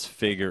 So this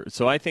figure.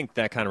 So I think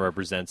that kind of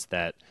represents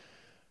that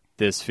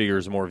this figure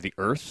is more of the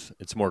earth.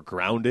 It's more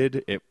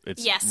grounded.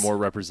 It's more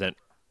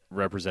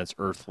represents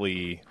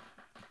earthly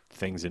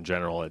things in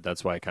general.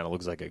 That's why it kind of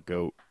looks like a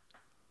goat.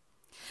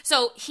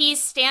 So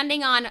he's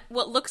standing on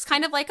what looks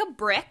kind of like a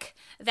brick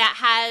that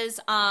has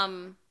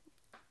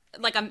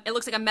it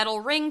looks like a metal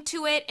ring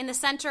to it in the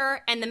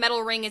center, and the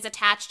metal ring is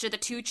attached to the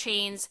two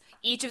chains.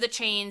 Each of the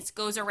chains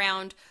goes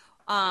around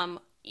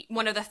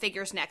one of the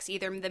figures next,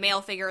 either the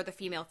male figure or the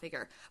female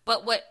figure.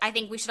 But what I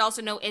think we should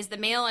also know is the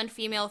male and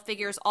female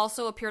figures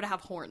also appear to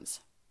have horns.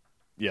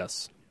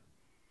 Yes.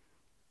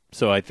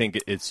 So I think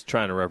it's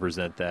trying to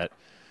represent that.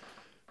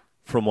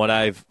 From what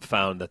I've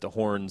found, that the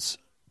horns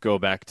go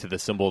back to the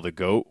symbol of the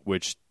goat,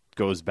 which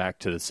goes back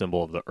to the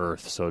symbol of the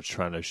earth. So it's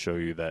trying to show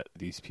you that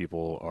these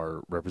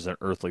people represent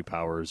earthly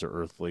powers or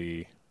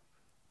earthly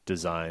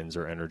designs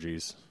or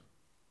energies.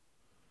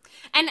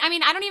 And I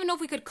mean, I don't even know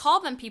if we could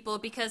call them people,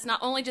 because not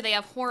only do they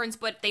have horns,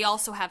 but they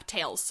also have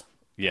tails.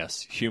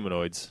 Yes,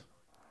 humanoids.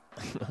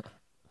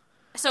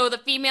 So the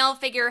female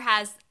figure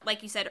has,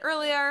 like you said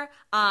earlier,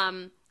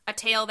 a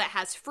tail that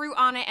has fruit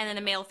on it, and then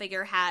the male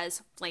figure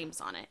has flames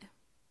on it.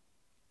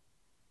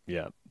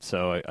 Yeah,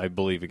 so I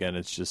believe, again,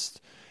 it's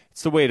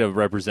the way to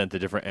represent the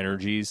different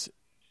energies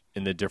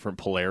and the different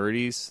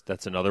polarities.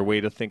 That's another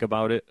way to think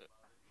about it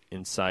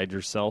inside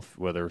yourself,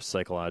 whether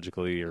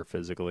psychologically or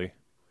physically.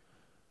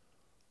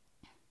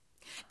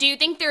 Do you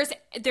think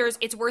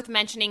it's worth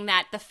mentioning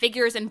that the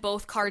figures in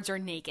both cards are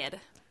naked?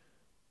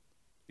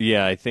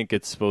 Yeah, I think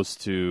it's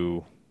supposed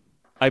to.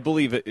 I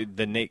believe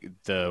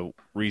the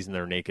reason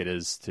they're naked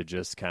is to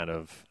just kind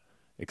of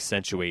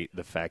accentuate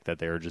the fact that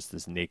they are just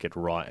this naked,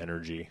 raw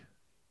energy.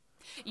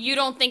 You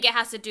don't think it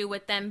has to do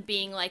with them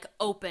being like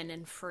open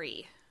and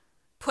free,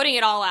 putting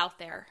it all out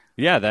there?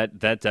 Yeah, that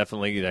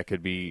definitely, that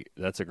could be.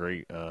 That's a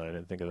great. I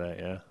didn't think of that.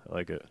 Yeah, I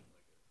like it.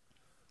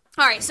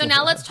 All right, so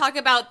now let's talk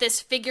about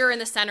this figure in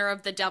the center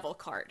of the devil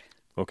card.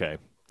 Okay.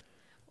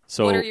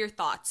 So What are your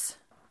thoughts?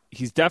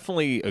 he's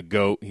definitely a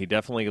goat. He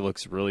definitely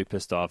looks really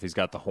pissed off. He's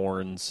got the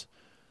horns.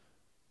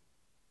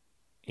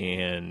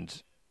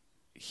 And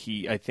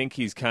I think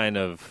he's kind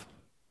of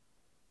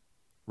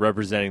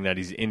representing that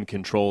he's in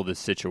control of this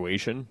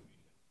situation.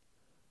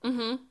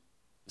 Mm-hmm.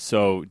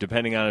 So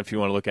depending on if you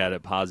want to look at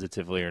it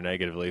positively or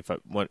negatively,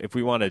 if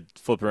we want to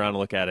flip around and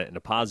look at it in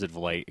a positive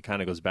light, it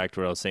kind of goes back to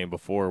what I was saying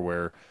before,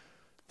 where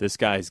this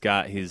guy's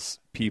got his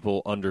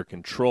people under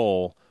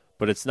control,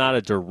 but it's not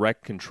a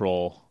direct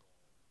control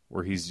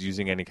where he's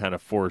using any kind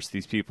of force.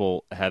 These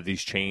people have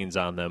these chains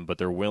on them, but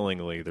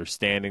they're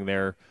standing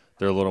there.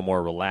 They're a little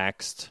more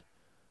relaxed.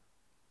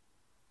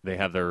 They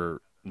have their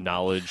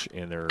knowledge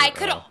and their I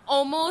could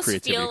almost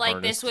feel like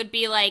harnessed. this would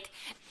be like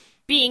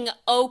being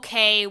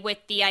okay with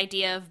the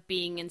idea of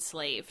being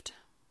enslaved.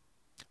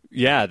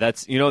 Yeah,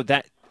 that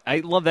I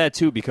love that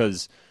too,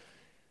 because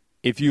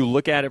if you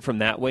look at it from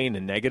that way in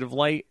a negative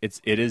light, it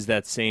is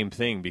that same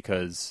thing,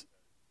 because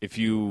if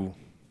you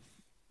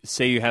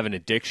say you have an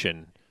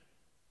addiction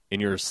and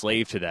you're a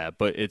slave to that,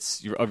 but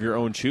it's of your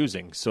own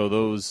choosing. So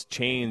those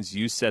chains,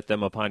 you set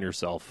them upon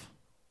yourself.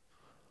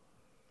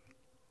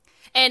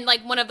 And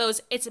like one of those,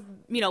 it's,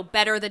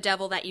 better the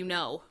devil that you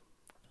know.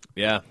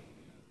 Yeah.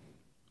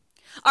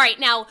 All right,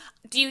 now,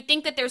 do you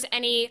think that there's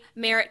any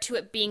merit to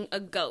it being a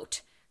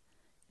goat?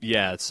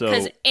 Yeah, so...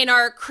 Because in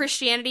our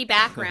Christianity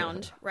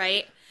background,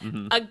 right,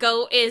 mm-hmm. a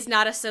goat is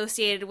not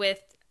associated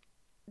with,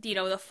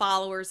 the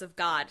followers of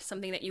God,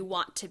 something that you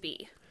want to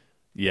be.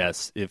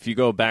 Yes, if you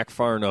go back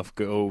far enough,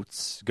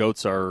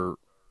 goats are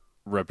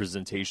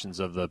representations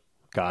of the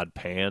god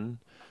Pan,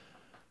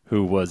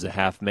 who was a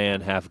half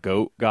man, half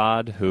goat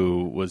god,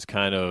 who was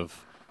kind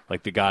of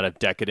like the god of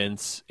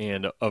decadence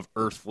and of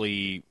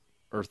earthly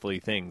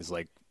things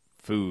like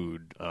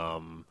food,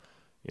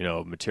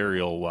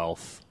 material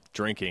wealth,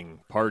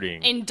 drinking,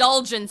 partying.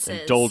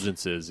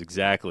 Indulgences,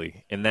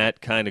 exactly. And that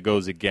kind of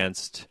goes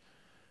against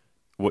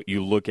what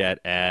you look at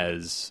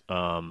as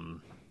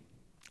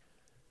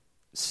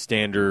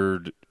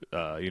standard.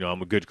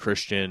 I'm a good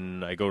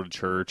Christian. I go to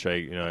church. I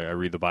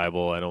read the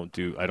Bible. I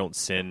don't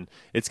sin.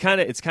 It's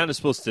kind of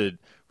supposed to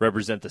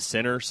represent the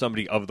sinner,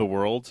 somebody of the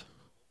world.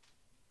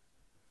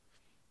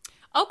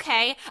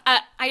 Okay.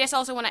 I just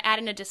also want to add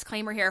in a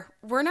disclaimer here.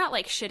 We're not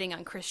like shitting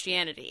on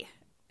Christianity.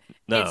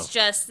 No. It's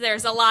just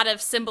there's a lot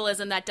of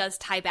symbolism that does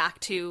tie back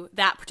to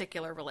that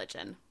particular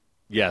religion.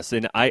 Yes,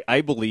 and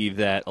I believe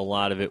that a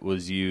lot of it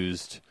was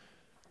used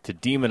to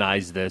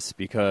demonize this,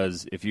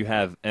 because if you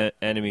have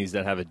enemies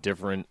that have a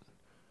different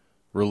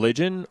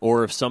religion,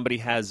 or if somebody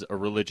has a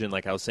religion,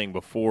 like I was saying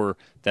before,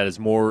 that is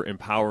more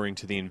empowering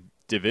to the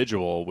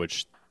individual,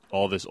 which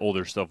all this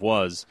older stuff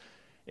was,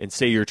 and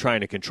say you're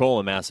trying to control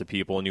a mass of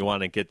people and you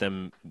want to get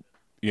them,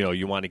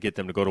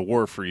 to go to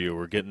war for you,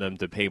 or getting them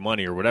to pay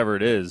money or whatever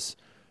it is,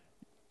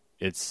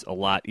 it's a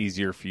lot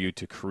easier for you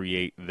to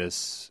create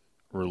this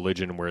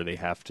religion where they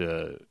have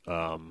to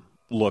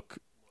look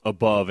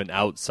above and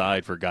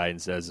outside for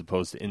guidance as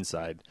opposed to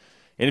inside.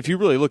 And if you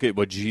really look at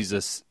what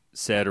Jesus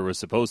said or was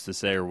supposed to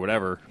say or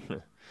whatever,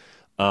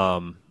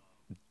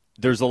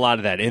 there's a lot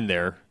of that in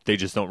there. They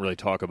just don't really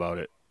talk about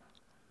it.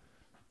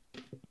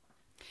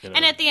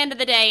 And at the end of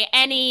the day,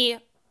 any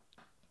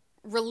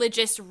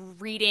religious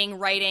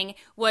writing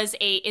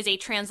is a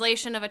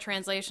translation of a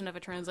translation of a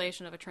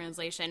translation of a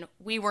translation.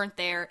 We weren't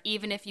there.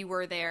 Even if you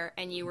were there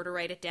and you were to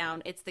write it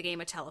down, it's the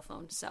game of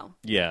telephone. So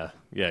yeah,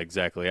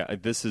 exactly.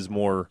 This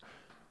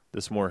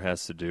more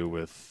has to do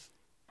with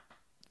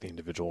the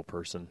individual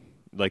person.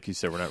 Like you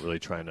said, we're not really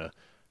trying to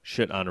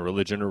shit on a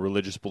religion or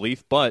religious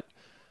belief, but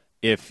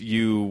if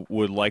you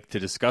would like to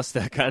discuss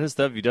that kind of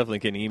stuff, you definitely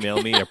can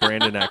email me at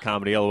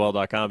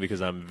brandon@comedylol.com,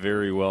 because I'm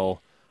very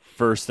well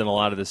versed in a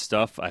lot of this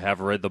stuff. I have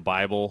read the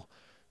Bible,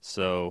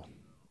 so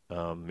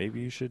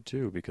maybe you should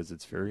too, because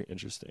it's very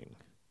interesting.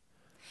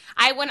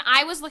 When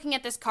I was looking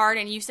at this card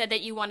and you said that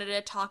you wanted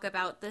to talk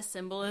about the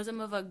symbolism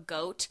of a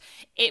goat,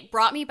 it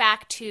brought me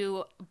back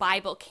to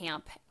Bible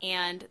camp,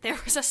 and there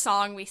was a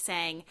song we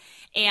sang,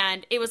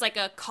 and it was like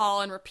a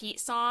call and repeat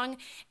song,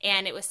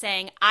 and it was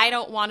saying, "I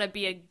don't want to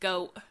be a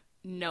goat,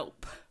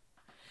 nope."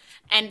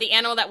 And the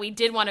animal that we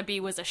did want to be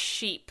was a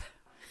sheep.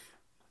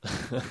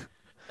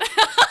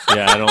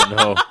 Yeah, I don't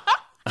know.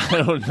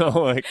 I don't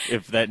know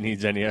if that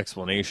needs any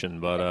explanation,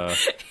 but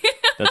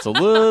that's a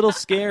little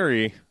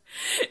scary.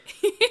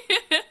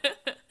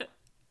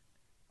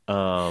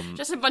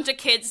 Just a bunch of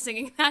kids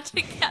singing that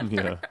together.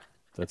 Yeah,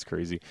 that's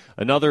crazy.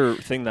 Another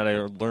thing that I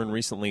learned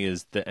recently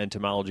is the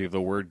etymology of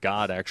the word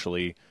God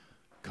actually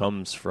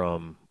comes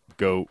from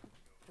goat,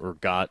 or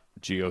got,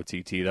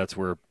 G-O-T-T. That's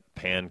where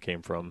Pan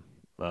came from,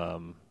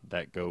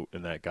 that goat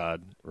and that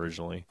god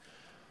originally.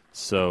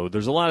 So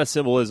there's a lot of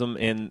symbolism,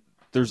 and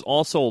there's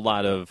also a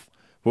lot of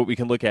what we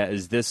can look at.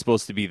 Is this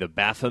supposed to be the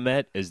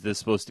Baphomet? Is this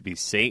supposed to be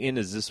Satan?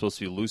 Is this supposed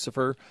to be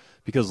Lucifer?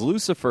 Because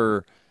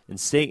Lucifer and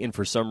Satan,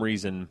 for some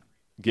reason,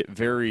 get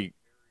very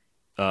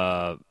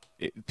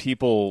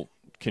people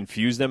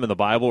confuse them in the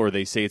Bible, or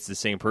they say it's the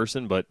same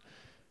person, but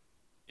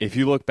if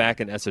you look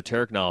back in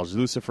esoteric knowledge,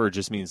 Lucifer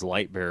just means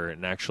light bearer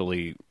and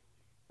actually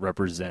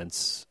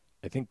represents,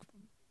 I think,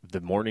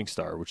 the morning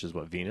star, which is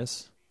what,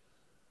 Venus?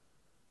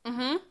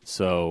 Mm-hmm.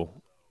 So,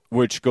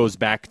 which goes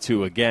back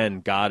to,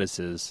 again,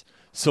 goddesses.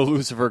 So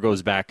Lucifer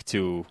goes back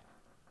to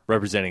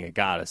representing a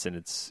goddess, and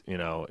it's,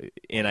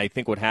 and I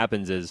think what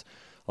happens is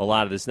a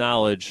lot of this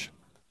knowledge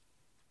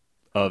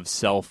of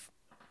self,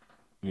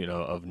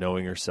 of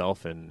knowing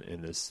yourself and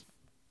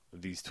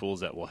these tools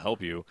that will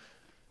help you,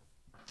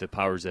 the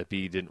powers that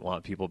be didn't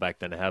want people back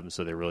then to have them,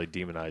 so they really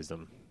demonized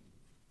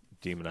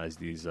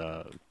these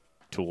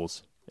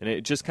tools. And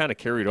it just kind of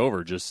carried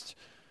over. Just,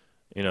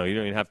 you don't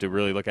even have to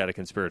really look at it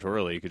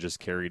conspiratorially. You could just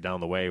carry down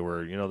the way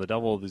where, the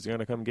devil is going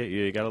to come get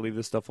you. You got to leave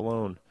this stuff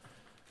alone.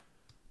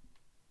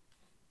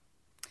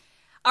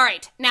 All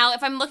right. Now,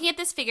 if I'm looking at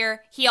this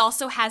figure, he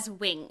also has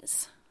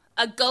wings.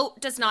 A goat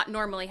does not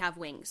normally have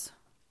wings.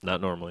 Not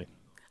normally.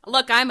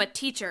 Look, I'm a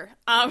teacher.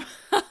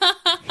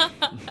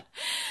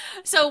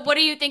 So what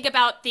do you think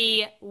about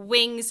the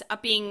wings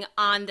being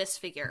on this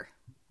figure?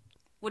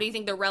 What do you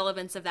think the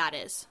relevance of that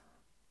is?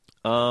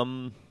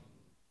 I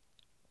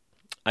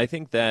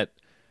think that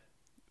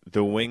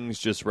the wings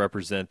just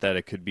represent that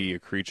it could be a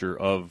creature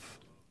of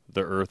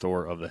the earth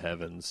or of the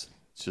heavens.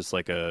 It's just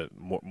like a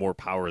more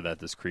power that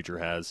this creature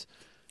has.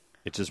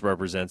 It just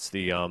represents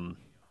the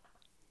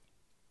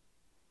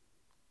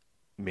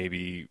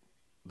maybe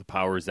the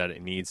powers that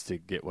it needs to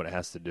get what it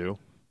has to do.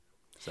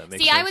 Does that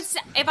make sense? I would say,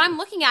 if I'm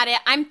looking at it,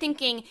 I'm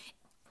thinking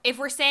if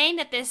we're saying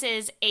that this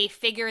is a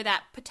figure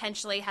that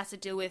potentially has to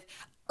do with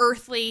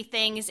earthly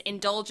things,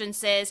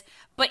 indulgences,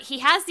 but he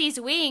has these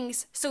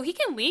wings, so he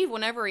can leave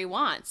whenever he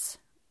wants,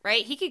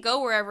 right? He could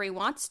go wherever he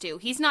wants to.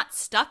 He's not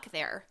stuck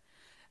there.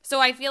 So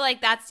I feel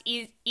like that's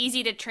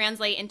easy to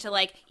translate into,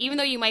 like, even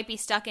though you might be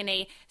stuck in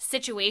a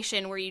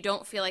situation where you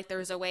don't feel like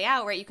there's a way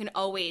out, right? You can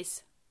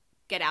always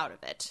get out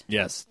of it.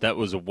 Yes, that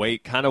was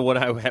kind of what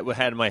I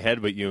had in my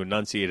head, but you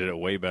enunciated it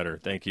way better.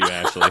 Thank you,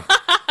 Ashley.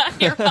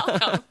 You're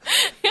welcome.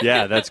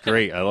 Yeah, that's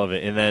great. I love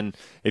it. And then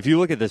if you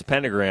look at this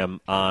pentagram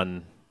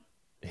on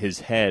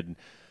his head,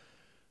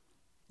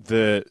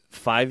 the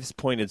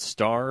 5-pointed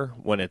star,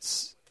 when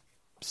it's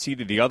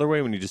seated the other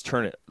way, when you just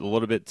turn it a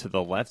little bit to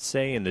the left,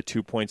 say, and the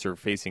 2 points are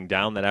facing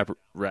down, that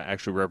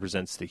actually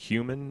represents the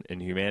human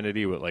and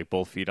humanity with like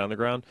both feet on the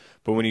ground.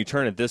 But when you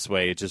turn it this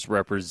way, it just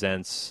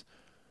represents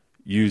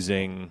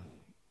using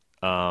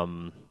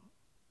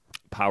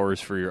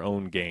powers for your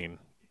own gain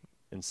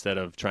instead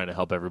of trying to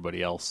help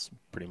everybody else.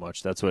 Pretty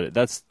much, that's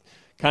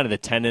kind of the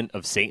tenet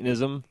of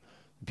Satanism.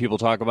 People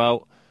talk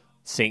about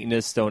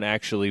Satanists don't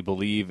actually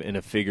believe in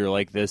a figure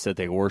like this that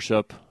they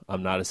worship.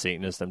 I'm not a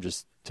Satanist. I'm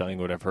just telling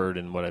you what I've heard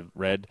and what I've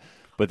read.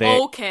 But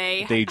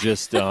they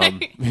just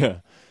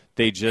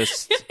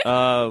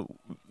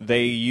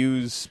they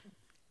use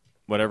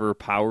whatever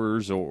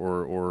powers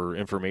or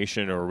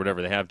information or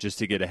whatever they have just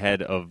to get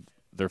ahead of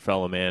their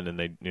fellow man, and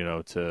they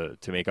to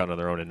make out on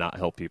their own and not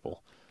help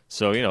people.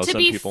 So to some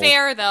be people...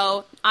 fair,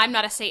 though, I'm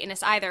not a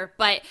Satanist either.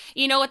 But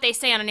you know what they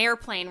say on an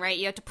airplane, right?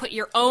 You have to put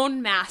your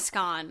own mask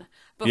on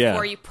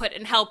before you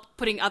help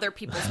putting other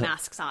people's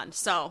masks on.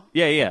 So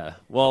yeah.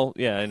 Well,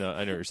 yeah, I know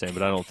what you're saying,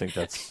 but I don't think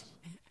that's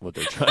what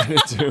they're trying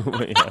to do.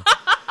 But, yeah.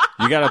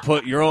 You got to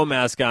put your own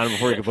mask on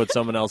before you can put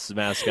someone else's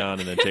mask on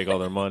and then take all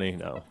their money.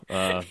 No.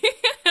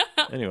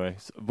 Anyway,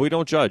 we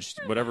don't judge.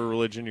 Whatever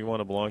religion you want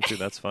to belong to,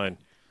 that's fine.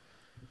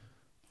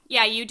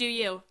 Yeah, you do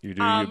you. You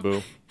do you,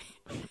 boo.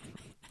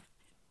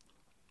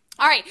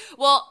 All right.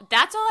 Well,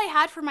 that's all I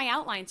had for my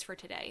outlines for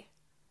today.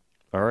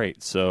 All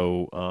right.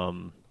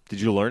 So,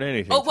 did you learn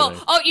anything today?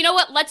 You know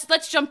what?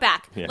 Let's jump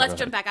back. Yeah, let's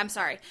jump back. I'm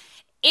sorry.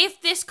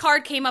 If this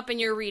card came up in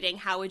your reading,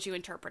 how would you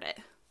interpret it?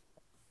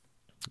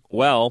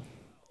 Well,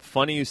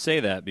 funny you say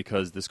that,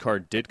 because this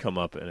card did come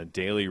up in a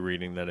daily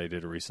reading that I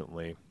did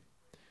recently.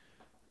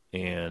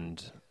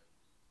 And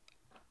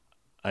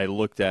I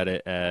looked at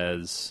it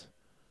as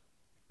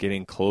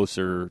getting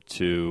closer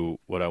to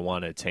what I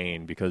want to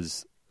attain,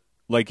 because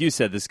like you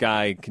said, this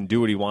guy can do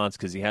what he wants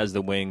because he has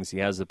the wings, he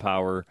has the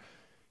power,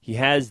 he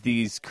has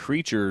these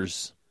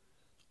creatures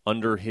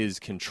under his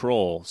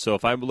control. So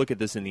if I look at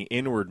this in the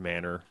inward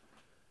manner,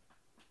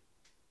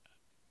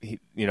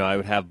 I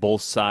would have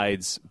both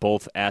sides,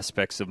 both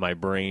aspects of my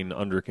brain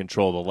under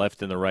control, the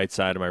left and the right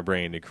side of my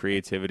brain, the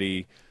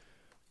creativity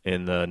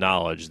and the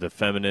knowledge, the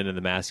feminine and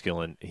the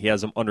masculine. He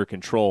has them under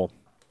control,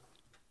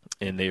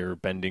 and they are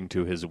bending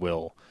to his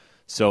will.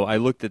 So I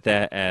looked at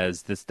that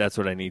as that's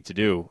what I need to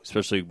do,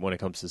 especially when it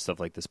comes to stuff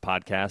like this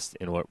podcast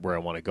and where I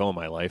want to go in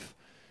my life.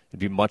 It'd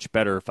be much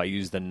better if I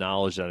use the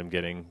knowledge that I'm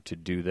getting to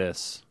do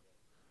this.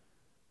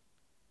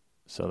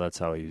 So that's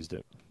how I used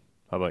it.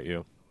 How about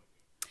you?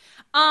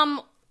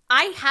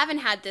 I haven't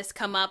had this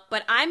come up,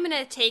 but I'm going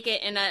to take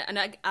it in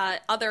a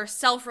other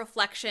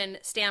self-reflection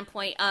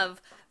standpoint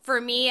of,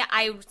 for me,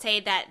 I would say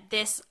that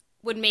this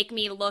would make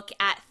me look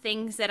at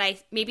things that I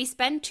maybe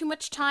spend too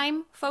much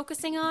time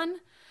focusing on.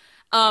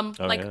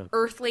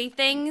 earthly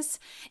things,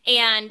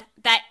 and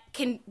that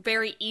can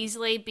very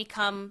easily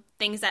become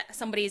things that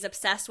somebody is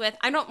obsessed with.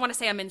 I don't want to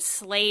say I'm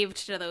enslaved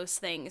to those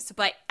things,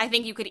 but I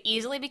think you could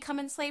easily become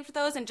enslaved to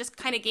those, and just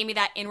kind of gave me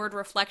that inward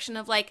reflection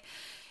of like,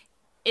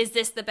 is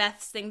this the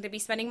best thing to be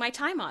spending my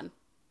time on?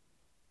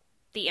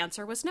 The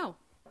answer was no.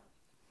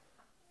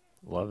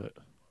 Love it.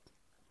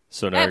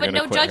 So now but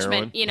no quit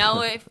judgment,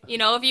 heroin?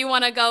 if you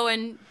want to go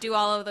and do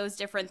all of those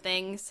different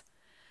things.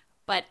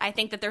 But I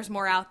think that there's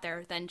more out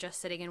there than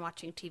just sitting and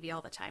watching TV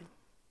all the time.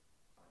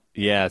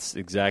 Yes,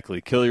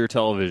 exactly. Kill your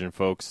television,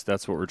 folks.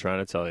 That's what we're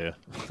trying to tell you.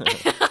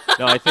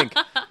 No, I think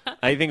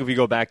if we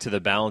go back to the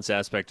balance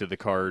aspect of the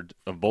card,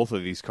 of both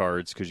of these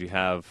cards, because you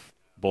have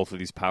both of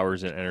these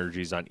powers and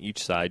energies on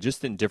each side,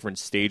 just in different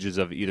stages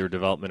of either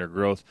development or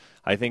growth,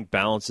 I think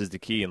balance is the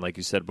key. And like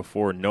you said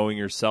before, knowing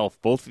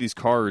yourself, both of these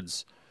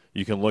cards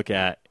you can look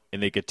at,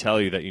 and they could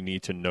tell you that you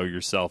need to know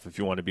yourself if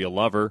you want to be a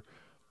lover,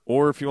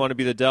 or if you want to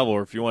be the devil,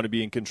 or if you want to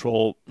be in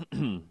control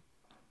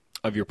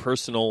of your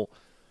personal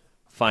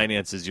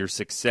finances, your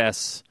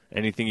success,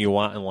 anything you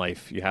want in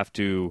life. You have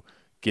to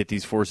get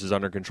these forces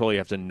under control. You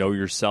have to know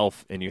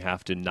yourself, and you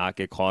have to not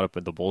get caught up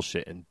in the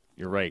bullshit. And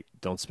you're right.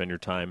 Don't spend your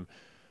time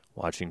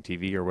watching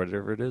TV or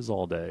whatever it is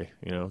all day.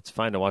 It's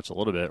fine to watch a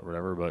little bit or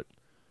whatever, but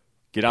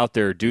get out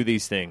there, do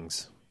these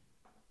things.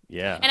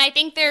 Yeah. And I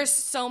think there's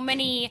so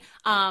many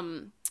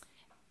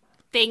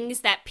things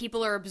that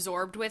people are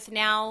absorbed with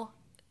now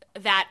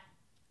that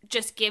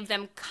just give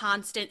them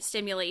constant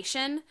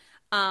stimulation.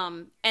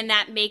 And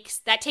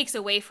that takes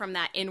away from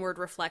that inward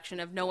reflection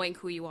of knowing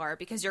who you are,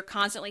 because you're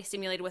constantly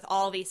stimulated with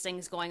all these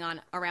things going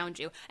on around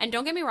you. And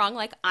don't get me wrong,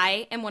 like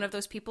I am one of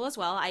those people as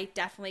well. I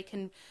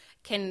definitely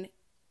can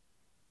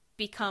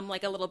become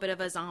like a little bit of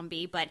a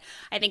zombie, but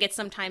I think it's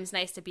sometimes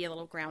nice to be a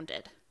little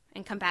grounded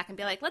and come back and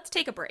be like, let's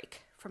take a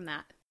break from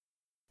that.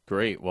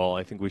 Great. Well,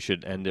 I think we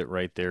should end it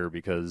right there,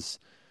 because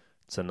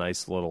it's a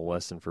nice little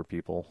lesson for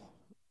people.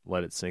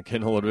 Let it sink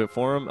in a little bit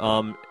for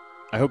them.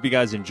 I hope you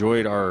guys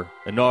enjoyed our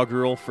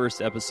inaugural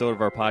first episode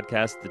of our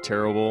podcast, The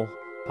Tarot Bull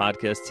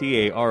Podcast,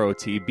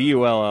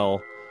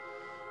 TAROTBULL.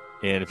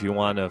 And if you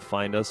want to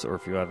find us, or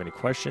if you have any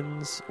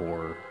questions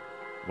or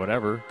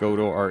whatever, go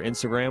to our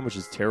Instagram, which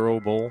is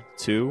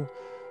TarotBull2.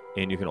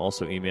 And you can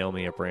also email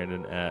me at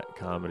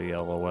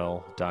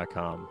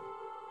brandon@comedylol.com.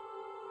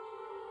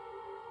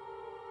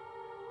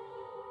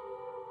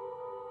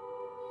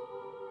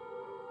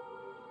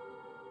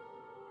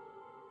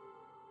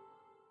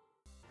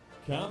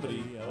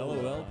 Comedy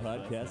LOL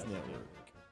Podcast Network.